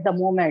life at the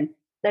moment,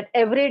 that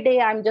every day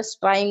I'm just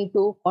trying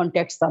to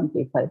contact some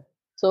people.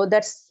 So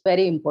that's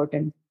very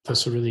important.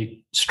 That's a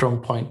really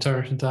strong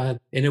pointer, Dad.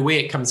 In a way,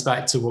 it comes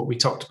back to what we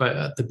talked about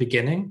at the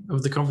beginning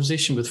of the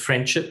conversation, with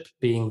friendship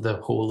being the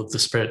whole of the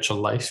spiritual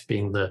life,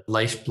 being the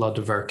lifeblood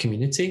of our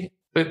community.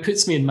 But it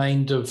puts me in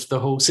mind of the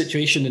whole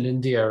situation in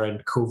India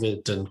around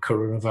COVID and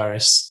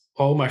coronavirus.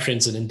 All my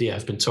friends in India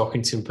have been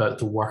talking to me about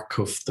the work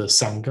of the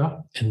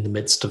Sangha in the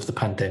midst of the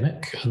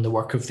pandemic and the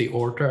work of the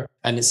order.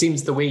 And it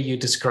seems the way you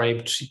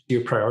described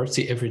your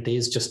priority every day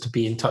is just to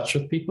be in touch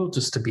with people,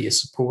 just to be a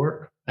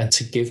support and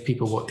to give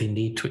people what they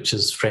need, which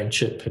is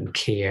friendship and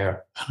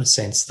care and a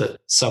sense that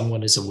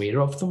someone is aware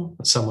of them,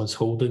 someone's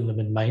holding them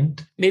in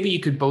mind. Maybe you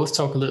could both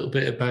talk a little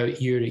bit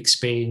about your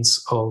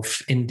experience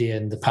of India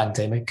in the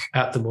pandemic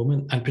at the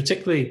moment, and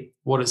particularly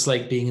what it's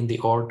like being in the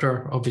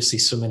order. Obviously,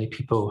 so many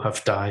people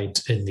have died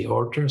in the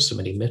order, so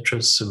many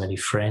mitras, so many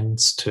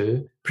friends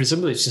too.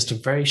 Presumably, it's just a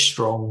very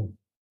strong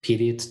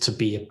period to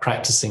be a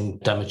practicing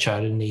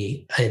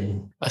Dhammacharini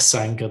in a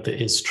Sangha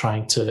that is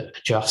trying to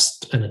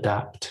adjust and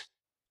adapt.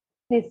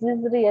 This is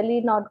really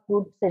not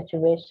good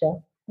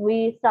situation.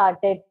 We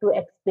started to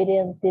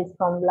experience this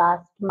from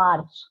last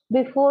March.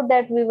 Before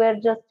that, we were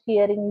just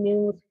hearing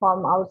news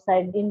from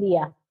outside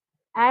India.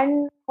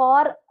 And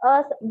for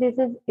us, this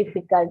is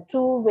difficult.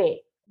 Two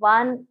way.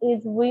 One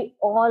is we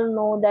all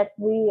know that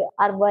we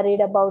are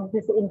worried about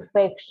this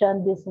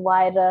infection, this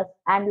virus,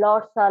 and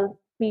lots of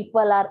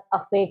people are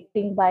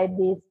affecting by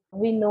this.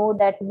 We know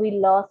that we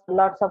lost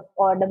lots of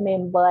order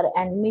member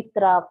and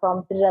mitra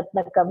from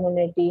Triratna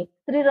community.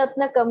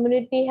 Triratna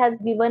community has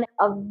given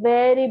a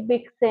very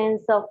big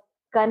sense of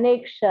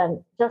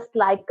connection, just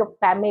like a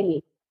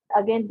family.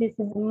 Again, this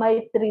is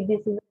maitri,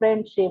 this is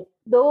friendship.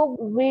 Though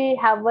we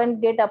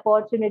haven't get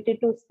opportunity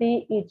to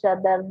see each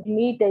other,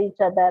 meet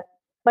each other,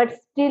 but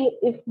still,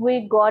 if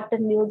we got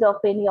news of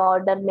any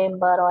order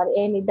member or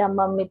any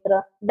Dhamma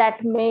Mitra,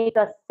 that make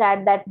us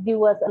sad, that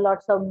give us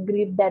lots of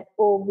grief that,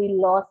 oh, we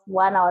lost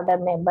one order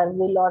member,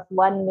 we lost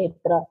one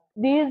Mitra.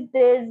 These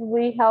days,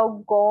 we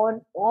have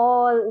gone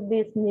all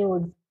these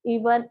news.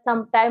 Even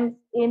sometimes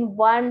in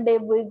one day,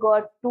 we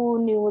got two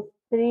news,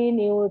 three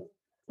news.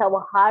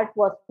 Our heart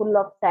was full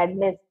of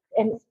sadness,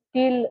 and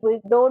still we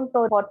don't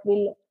know what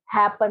will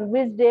happen,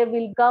 which day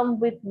will come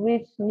with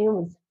which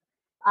news.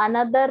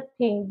 Another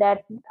thing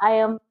that I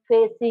am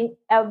facing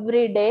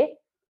every day.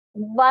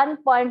 One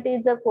point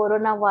is the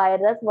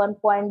coronavirus, one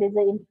point is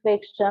the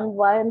infection,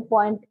 one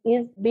point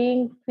is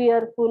being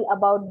fearful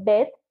about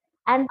death,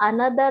 and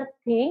another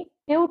thing,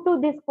 due to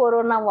this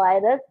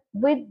coronavirus,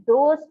 with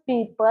those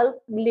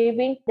people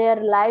living their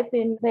life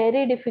in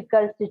very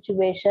difficult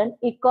situation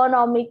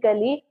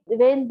economically,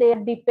 when they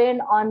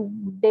depend on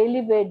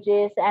daily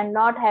wages and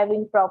not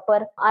having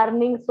proper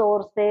earning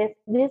sources,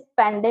 this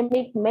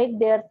pandemic make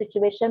their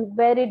situation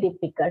very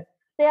difficult.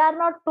 They are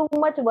not too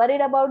much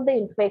worried about the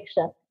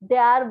infection. They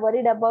are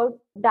worried about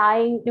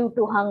dying due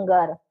to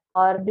hunger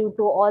or due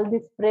to all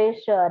this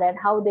pressure and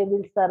how they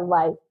will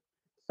survive.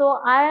 So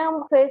I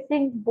am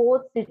facing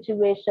both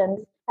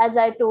situations. As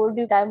I told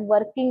you, I'm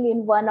working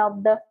in one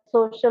of the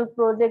social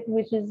project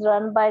which is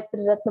run by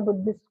Triratna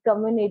Buddhist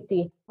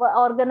community.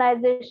 Our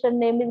organization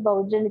name is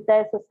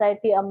Bahujanitaya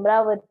Society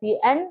Amravati,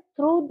 and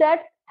through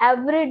that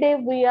every day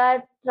we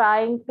are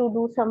trying to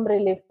do some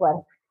relief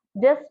work.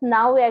 Just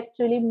now,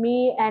 actually,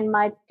 me and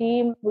my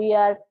team, we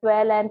are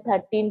 12 and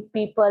 13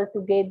 people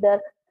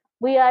together.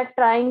 We are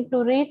trying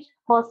to reach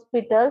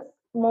hospitals,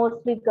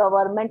 mostly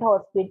government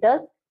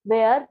hospitals,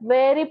 where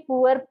very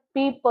poor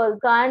people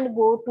can't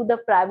go to the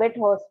private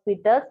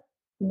hospitals.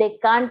 They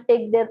can't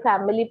take their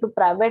family to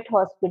private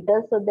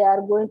hospitals, so they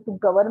are going to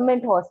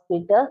government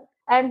hospitals.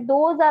 And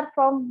those are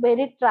from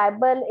very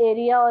tribal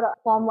area or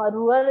from a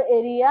rural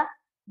area.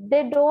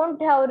 They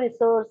don't have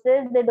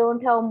resources, they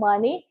don't have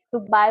money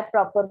to buy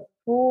proper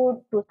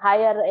food, to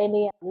hire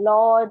any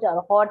lodge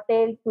or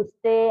hotel to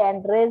stay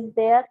and rest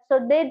there.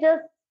 So they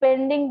just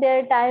spending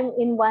their time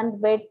in one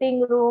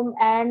waiting room,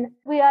 and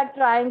we are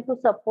trying to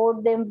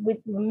support them with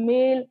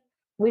meal.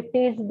 We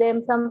teach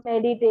them some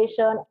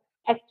meditation.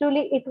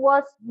 Actually, it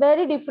was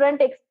very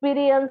different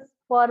experience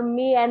for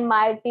me and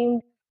my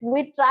team.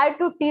 We try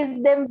to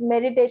teach them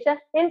meditation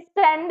in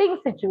standing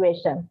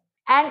situation.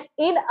 And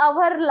in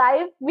our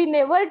life, we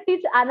never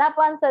teach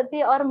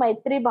anapansati or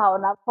maitri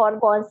bhavana for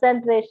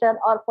concentration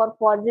or for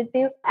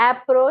positive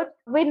approach.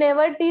 We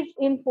never teach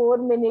in 4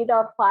 minutes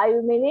or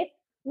 5 minutes.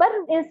 But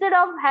instead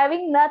of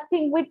having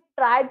nothing, we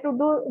try to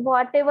do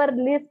whatever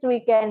least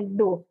we can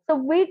do. So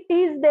we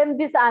teach them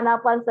this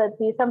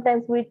anapansati.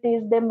 Sometimes we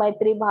teach them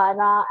maitri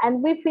bhavana,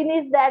 and we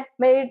finish that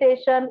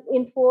meditation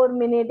in 4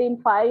 minutes,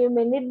 in 5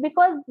 minutes,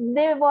 because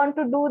they want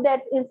to do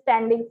that in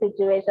standing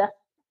situation,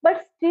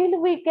 but still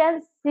we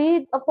can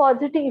see a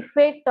positive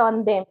effect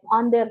on them,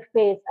 on their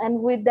face, and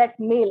with that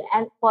meal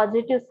and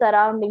positive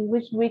surrounding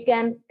which we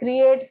can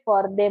create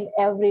for them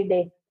every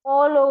day.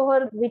 All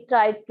over, we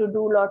tried to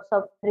do lots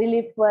of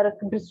relief work,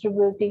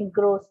 distributing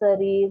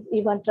groceries,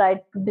 even tried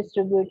to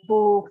distribute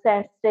books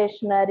and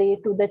stationery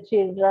to the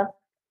children.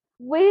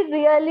 We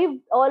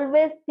really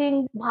always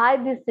think why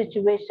this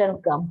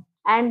situation come,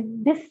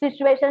 and this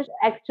situation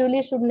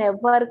actually should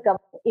never come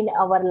in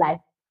our life.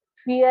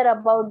 Fear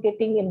about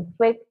getting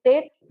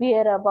infected,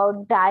 fear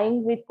about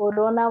dying with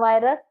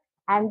coronavirus,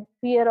 and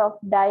fear of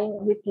dying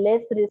with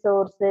less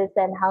resources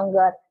and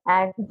hunger,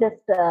 and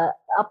just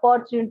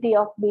opportunity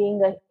of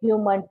being a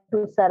human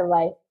to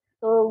survive.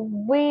 So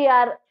we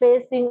are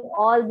facing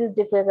all this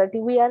difficulty.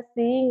 We are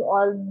seeing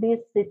all this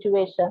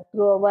situation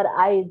through our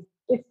eyes.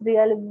 It's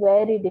really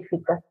very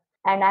difficult.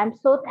 And I'm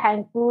so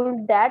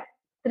thankful that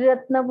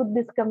Triratna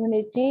Buddhist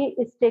community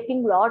is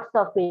taking lots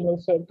of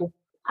initiatives.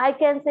 I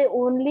can say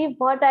only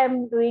what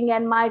I'm doing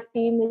and my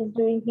team is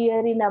doing here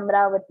in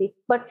Amravati,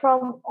 but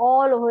from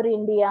all over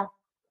India,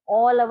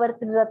 all our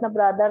Triratna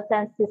brothers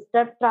and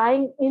sisters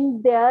trying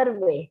in their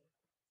way.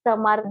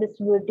 Some are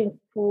distributing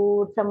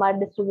food, some are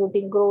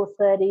distributing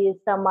groceries,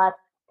 some are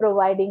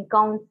providing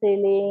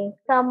counseling,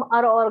 some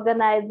are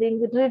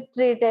organizing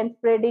retreat and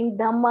spreading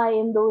Dhamma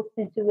in those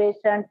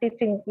situations,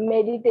 teaching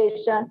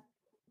meditation.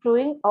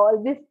 Doing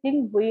all these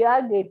things, we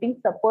are getting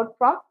support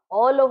from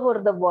all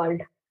over the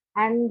world.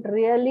 And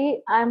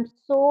really, I'm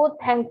so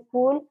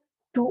thankful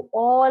to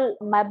all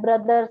my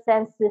brothers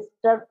and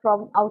sisters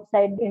from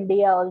outside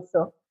India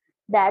also,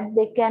 that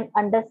they can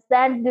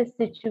understand this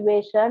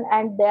situation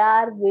and they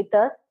are with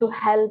us to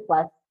help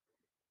us.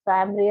 So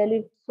I'm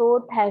really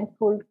so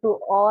thankful to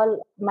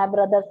all my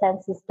brothers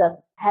and sisters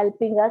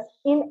helping us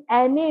in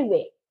any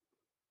way.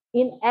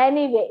 in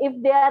any way.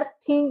 If they are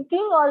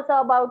thinking also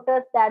about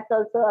us, that's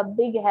also a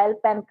big help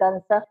and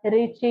concern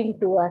reaching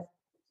to us.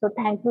 So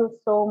thank you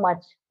so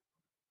much.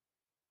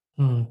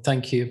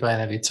 Thank you,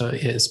 Bhayanavita.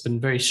 It's been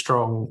very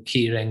strong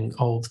hearing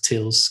all the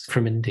tales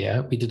from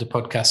India. We did a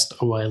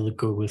podcast a while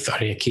ago with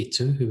Arya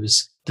Ketu, who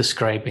was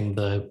describing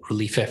the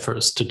relief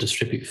efforts to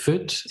distribute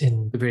food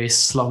in the various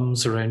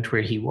slums around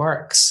where he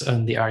works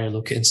and the Arya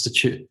Loka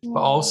Institute, but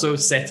also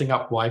setting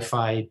up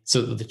Wi-Fi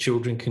so that the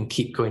children can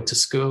keep going to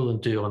school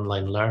and do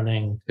online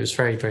learning. It was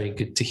very, very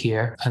good to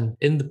hear. And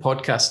in the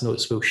podcast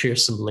notes, we'll share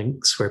some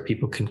links where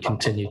people can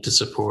continue to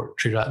support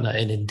Triratna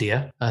in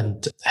India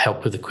and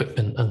help with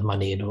equipment and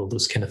money and all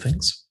those kind of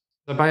things.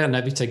 Abhaya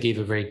Navita gave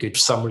a very good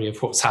summary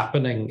of what's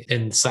happening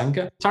in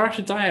Sangha. Tara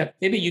Hridaya,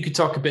 maybe you could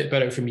talk a bit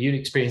about it from your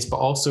experience, but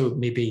also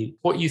maybe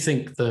what you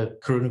think the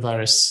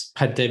coronavirus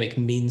pandemic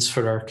means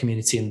for our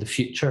community in the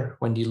future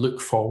when you look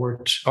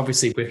forward.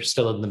 Obviously, we're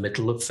still in the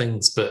middle of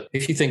things, but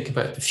if you think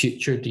about the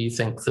future, do you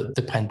think that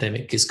the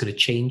pandemic is going to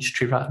change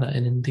Triratna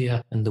in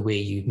India and the way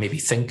you maybe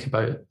think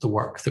about the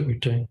work that we're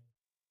doing?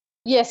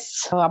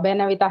 Yes,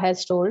 Abhinavita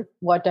has told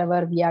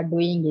whatever we are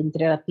doing in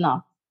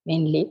Triratna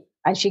mainly,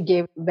 and she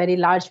gave a very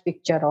large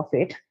picture of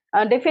it.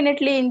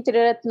 Definitely in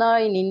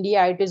Triratna in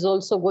India, it is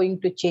also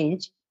going to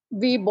change.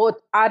 We both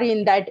are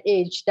in that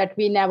age that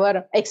we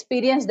never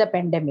experienced the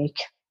pandemic.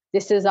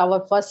 This is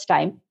our first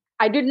time.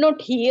 I did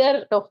not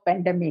hear of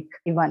pandemic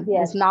even.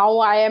 Yes. Now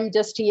I am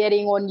just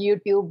hearing on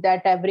YouTube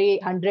that every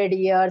 100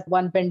 years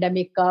one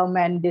pandemic come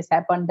and this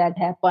happened, that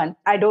happened.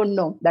 I don't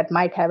know. That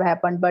might have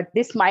happened, but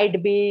this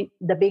might be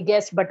the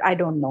biggest, but I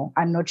don't know.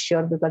 I'm not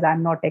sure because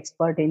I'm not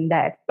expert in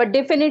that. But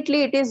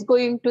definitely it is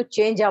going to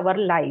change our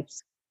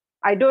lives.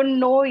 I don't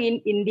know in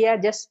India,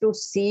 just to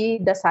see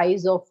the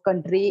size of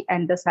country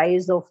and the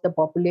size of the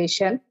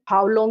population,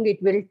 how long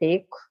it will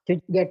take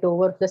to get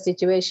over the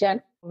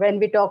situation. When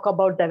we talk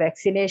about the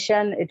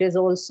vaccination, it is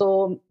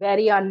also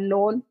very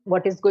unknown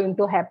what is going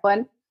to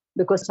happen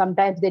because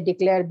sometimes they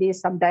declare this,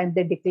 sometimes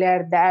they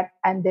declare that,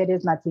 and there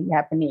is nothing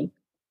happening.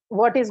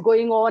 What is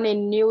going on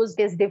in news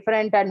is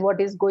different and what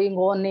is going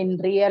on in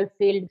real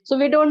field. So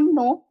we don't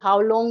know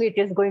how long it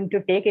is going to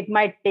take. It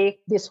might take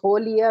this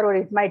whole year or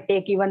it might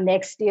take even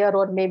next year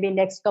or maybe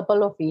next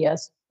couple of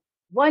years.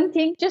 One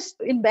thing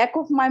just in back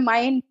of my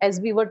mind as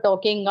we were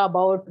talking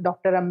about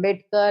Dr.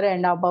 Ambedkar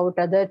and about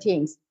other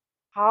things,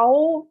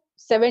 how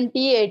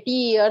 70, 80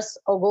 years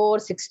ago or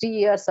 60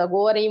 years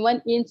ago, or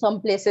even in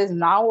some places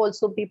now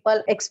also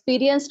people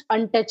experienced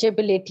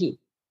untouchability.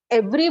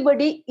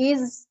 Everybody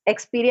is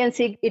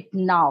experiencing it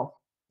now.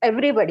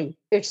 Everybody.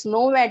 It's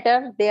no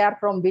matter they are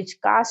from which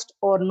caste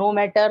or no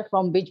matter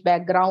from which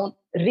background,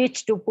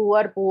 rich to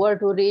poor, poor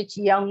to rich,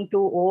 young to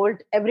old.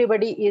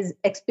 Everybody is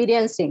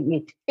experiencing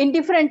it in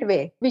different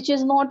way, which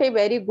is not a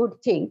very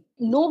good thing.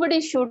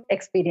 Nobody should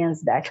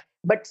experience that.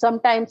 But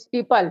sometimes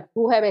people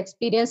who have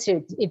experienced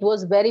it, it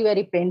was very,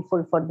 very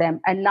painful for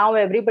them. And now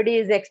everybody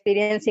is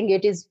experiencing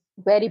it is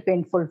very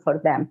painful for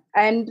them.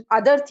 And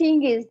other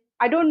thing is,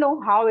 I don't know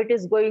how it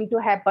is going to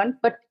happen,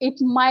 but it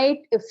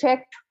might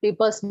affect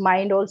people's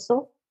mind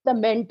also. The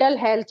mental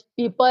health,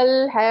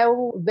 people have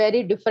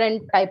very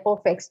different type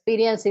of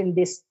experience in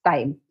this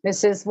time.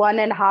 This is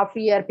 1.5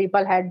 year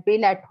people had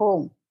been at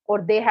home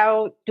or they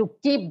have to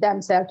keep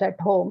themselves at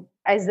home.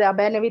 As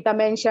Abhinavita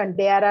mentioned,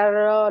 there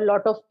are a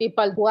lot of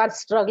people who are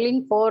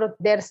struggling for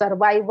their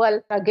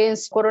survival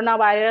against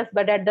coronavirus.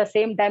 But at the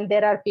same time,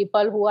 there are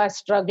people who are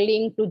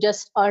struggling to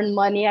just earn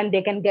money and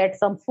they can get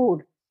some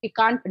food. We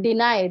can't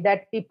deny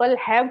that people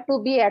have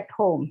to be at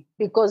home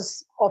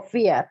because of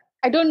fear.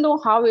 I don't know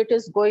how it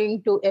is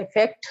going to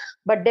affect,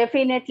 but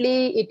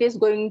definitely it is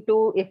going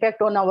to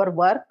affect on our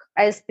work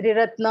as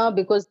Triratna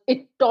because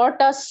it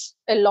taught us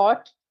a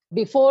lot.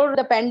 Before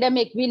the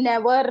pandemic, we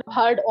never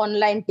heard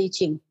online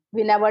teaching.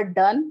 We never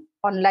done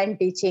online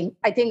teaching.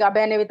 I think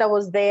Abhinavita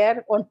was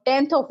there on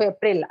 10th of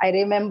April. I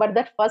remember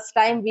that first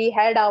time we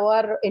had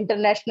our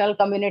international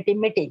community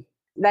meeting.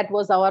 That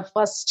was our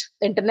first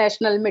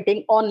international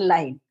meeting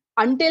online.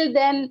 Until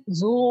then,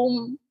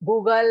 Zoom,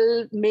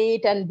 Google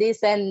Meet, and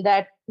this and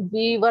that,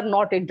 we were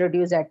not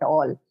introduced at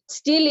all.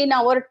 Still in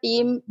our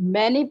team,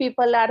 many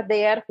people are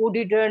there who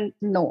didn't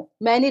know.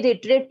 Many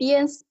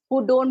retreatians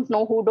who don't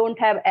know, who don't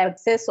have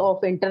access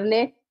of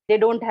internet. They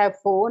don't have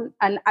phone.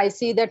 And I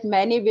see that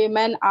many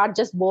women are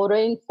just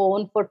borrowing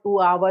phone for 2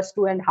 hours,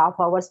 2.5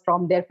 hours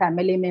from their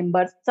family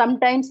members.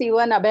 Sometimes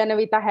even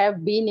Abhinavita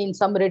have been in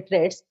some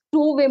retreats.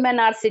 2 women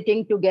are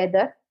sitting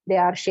together. They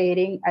are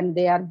sharing and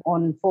they are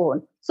on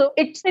phone. So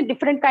it's a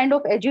different kind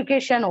of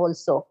education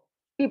also.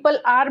 People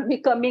are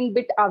becoming a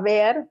bit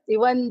aware,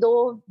 even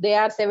though they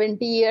are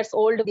 70 years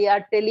old, they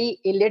are totally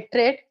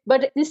illiterate.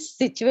 But this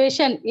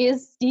situation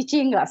is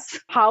teaching us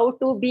how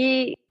to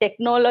be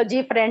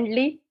technology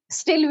friendly.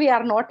 Still, we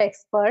are not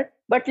expert,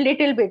 but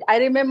little bit. I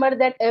remember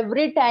that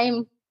every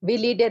time we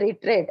lead a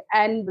retreat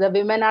and the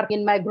women are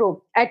in my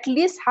group, at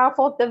least half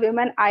of the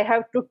women, I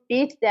have to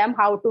teach them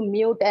how to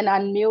mute and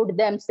unmute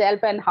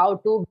themselves and how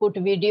to put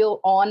video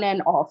on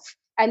and off.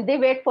 And they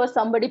wait for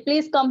somebody,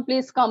 please come,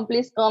 please come,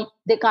 please come.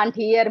 They can't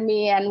hear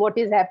me and what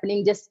is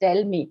happening, just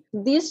tell me.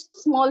 These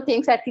small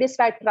things, at least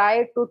I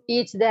try to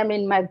teach them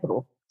in my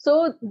group.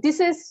 So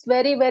this is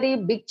very, very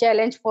big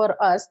challenge for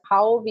us,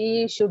 how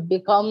we should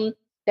become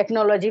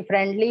technology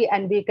friendly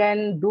and we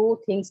can do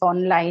things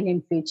online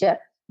in future,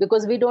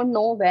 because we don't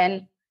know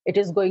when it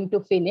is going to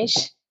finish.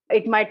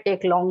 It might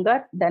take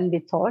longer than we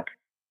thought.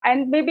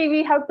 And maybe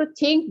we have to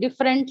think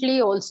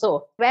differently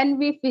also. When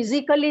we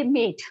physically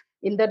meet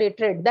in the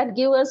retreat, that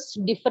gives us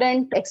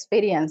different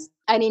experience.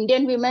 And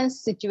Indian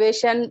women's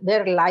situation,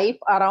 their life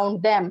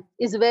around them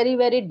is very,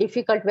 very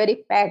difficult,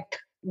 very packed.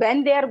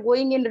 When they are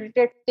going in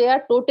retreat, they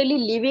are totally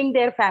leaving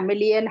their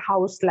family and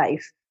house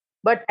life.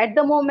 But at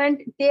the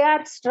moment, they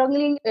are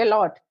struggling a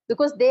lot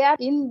because they are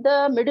in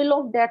the middle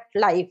of that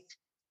life.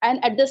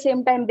 And at the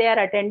same time, they are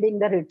attending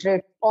the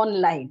retreat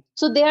online.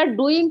 So they are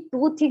doing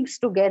two things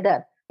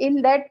together.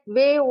 In that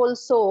way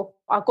also,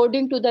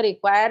 according to the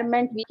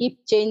requirement, we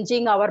keep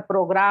changing our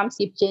programs,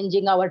 keep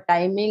changing our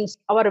timings,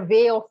 our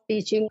way of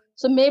teaching.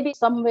 So maybe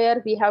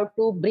somewhere we have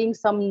to bring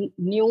some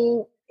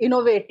new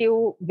innovative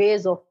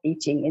ways of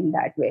teaching in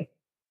that way.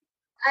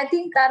 I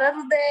think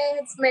Tararude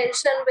has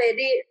mentioned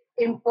very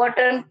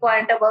important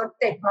point about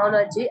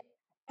technology.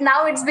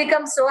 Now it's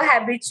become so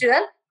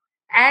habitual,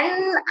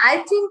 and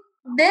I think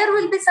there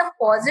will be some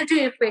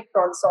positive effect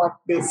also of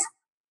this.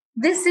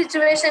 This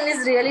situation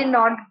is really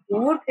not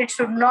good. It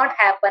should not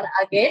happen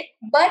again.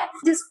 But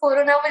this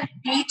corona will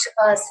teach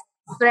us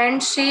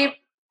friendship,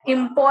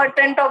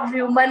 important of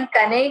human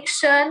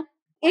connection.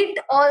 It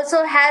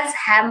also has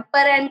hamper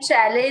and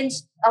challenge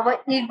our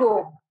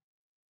ego.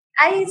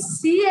 I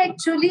see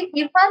actually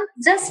even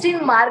just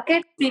in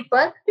market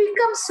people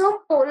become so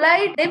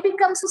polite, they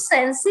become so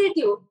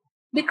sensitive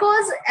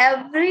because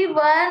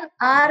everyone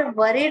are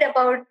worried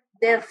about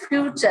their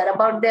future,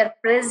 about their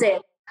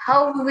present,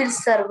 how we will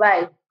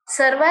survive.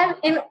 Survive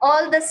in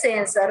all the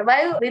sense,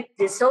 survive with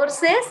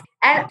resources,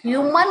 and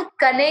human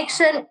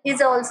connection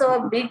is also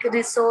a big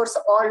resource,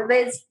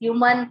 always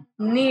human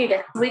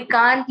need. We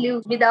can't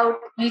live without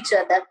each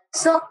other.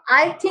 So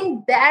I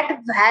think that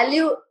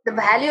value, the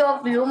value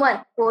of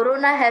human,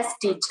 corona has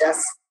teach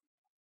us.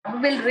 We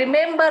will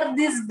remember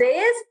these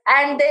days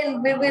and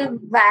then we will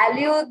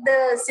value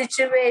the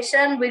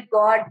situation we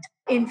got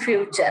in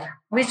future,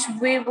 which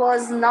we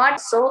was not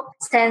so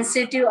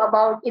sensitive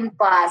about in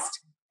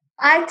past.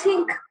 I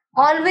think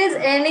always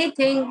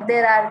anything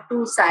there are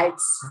two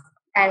sides,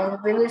 and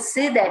we will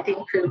see that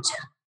in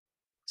future.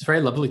 It's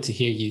very lovely to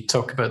hear you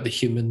talk about the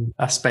human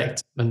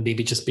aspect and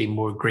maybe just being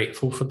more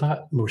grateful for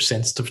that, more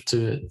sensitive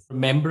to it,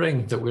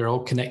 remembering that we're all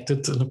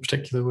connected in a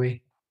particular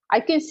way. I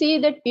can see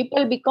that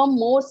people become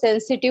more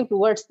sensitive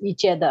towards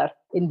each other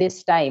in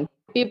this time.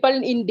 People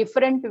in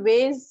different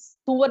ways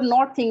who were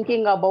not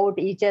thinking about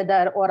each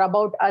other or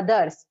about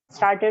others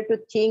started to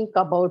think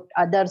about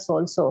others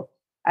also.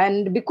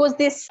 And because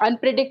this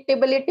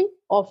unpredictability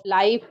of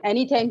life,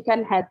 anything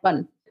can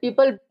happen.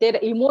 People, their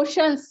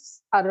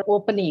emotions are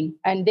opening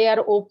and they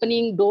are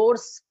opening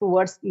doors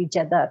towards each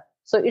other.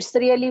 So it's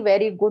really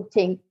very good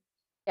thing.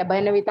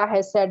 Abhinavita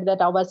has said that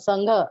our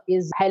Sangha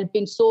is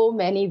helping so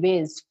many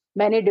ways.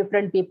 Many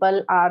different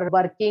people are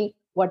working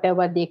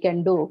whatever they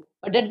can do.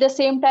 But at the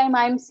same time,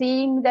 I'm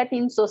seeing that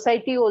in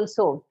society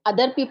also,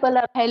 other people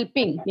are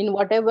helping in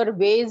whatever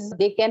ways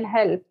they can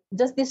help.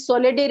 Just this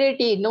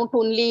solidarity, not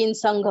only in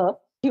Sangha,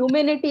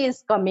 humanity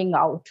is coming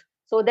out.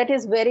 So that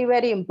is very,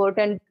 very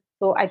important.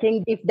 So I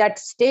think if that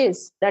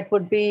stays, that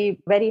would be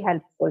very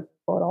helpful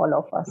for all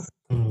of us.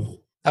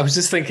 I was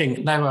just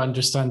thinking, now I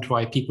understand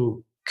why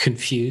people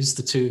confuse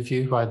the two of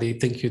you, why they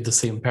think you're the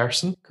same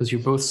person, because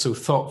you're both so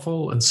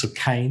thoughtful and so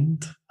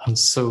kind and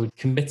so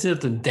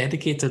committed and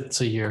dedicated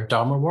to your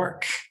Dharma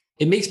work.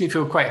 It makes me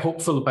feel quite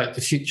hopeful about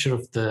the future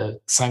of the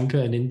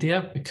Sangha in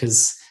India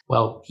because,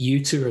 well,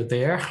 you two are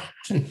there.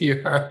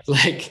 You're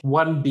like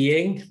one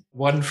being,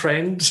 one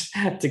friend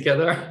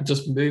together,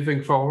 just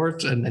moving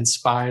forward and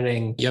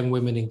inspiring young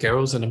women and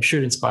girls, and I'm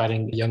sure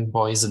inspiring young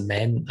boys and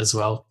men as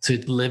well to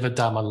live a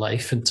Dhamma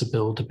life and to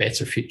build a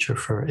better future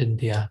for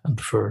India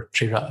and for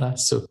Triratna.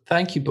 So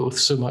thank you both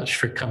so much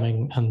for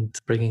coming and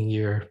bringing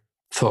your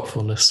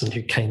thoughtfulness and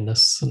your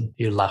kindness and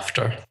your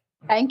laughter.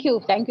 Thank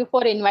you. Thank you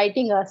for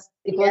inviting us.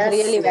 It was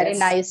really very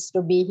nice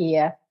to be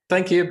here.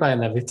 Thank you,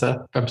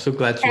 Abhinavita. I'm so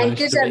glad you Thank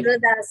you, managed to make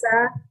it.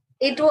 Chandradasa.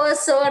 It was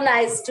so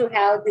nice to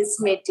have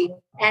this meeting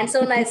and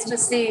so nice to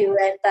see you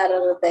at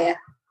Tararudaya.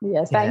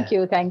 Yes, thank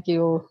you. Thank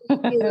you.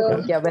 Thank you.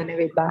 Thank you,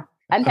 Abhinavita.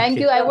 And thank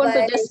you. I want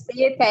to just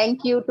say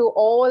thank you to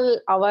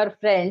all our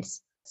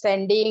friends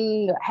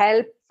sending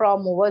help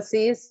from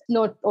overseas,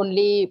 not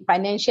only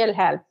financial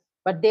help,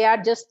 but they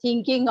are just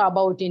thinking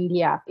about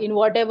India in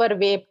whatever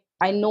way.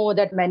 I know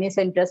that many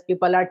centers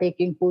people are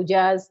taking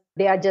pujas.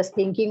 They are just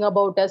thinking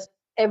about us.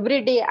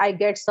 Every day I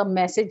get some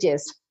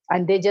messages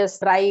and they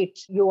just write,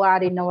 you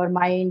are in our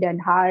mind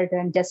and heart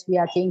and just we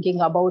are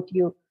thinking about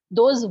you.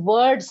 those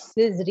words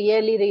is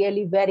really,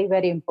 really very,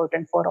 very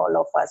important for all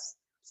of us.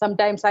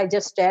 Sometimes I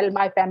just tell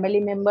my family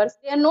members,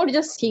 they are not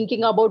just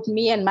thinking about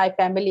me and my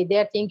family, they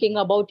are thinking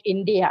about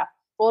India.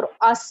 For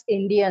us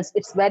Indians,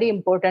 it's very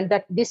important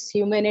that this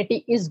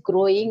humanity is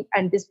growing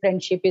and this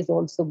friendship is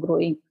also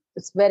growing.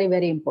 It's very,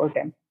 very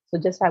important. So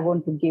just I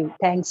want to give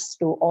thanks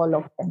to all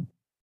of them.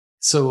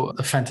 So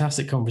a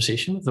fantastic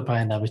conversation with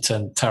Abhay Navita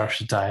and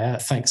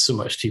Tarashadaya. Thanks so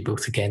much to you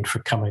both again for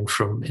coming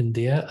from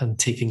India and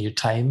taking your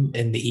time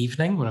in the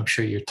evening when I'm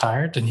sure you're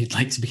tired and you'd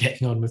like to be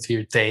getting on with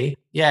your day.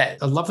 Yeah,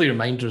 a lovely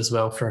reminder as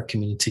well for our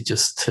community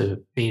just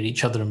to bear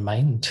each other in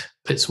mind.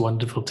 It's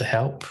wonderful to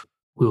help.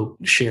 We'll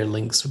share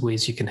links of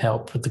ways you can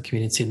help with the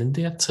community in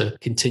India to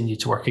continue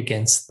to work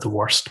against the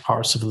worst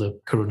parts of the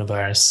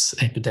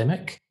coronavirus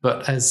epidemic.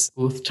 But as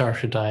both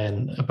Tarshadai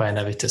and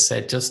Abhayanavita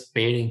said, just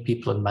bearing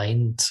people in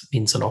mind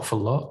means an awful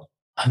lot.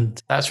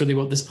 And that's really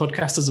what this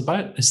podcast is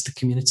about, is the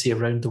community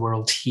around the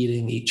world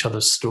hearing each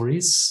other's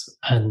stories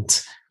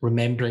and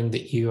remembering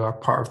that you are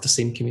part of the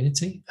same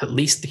community, at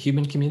least the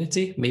human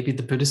community, maybe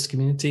the Buddhist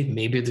community,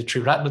 maybe the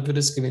Triratna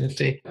Buddhist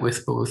community,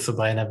 with both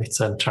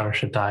Abhayanavita and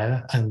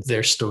Tarashadaya, and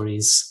their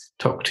stories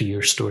talk to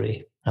your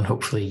story. And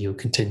hopefully you'll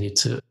continue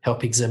to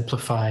help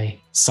exemplify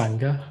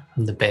Sangha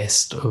and the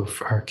best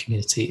of our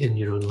community in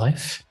your own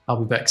life.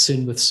 I'll be back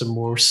soon with some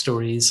more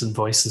stories and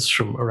voices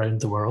from around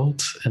the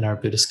world in our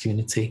Buddhist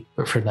community.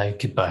 But for now,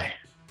 goodbye.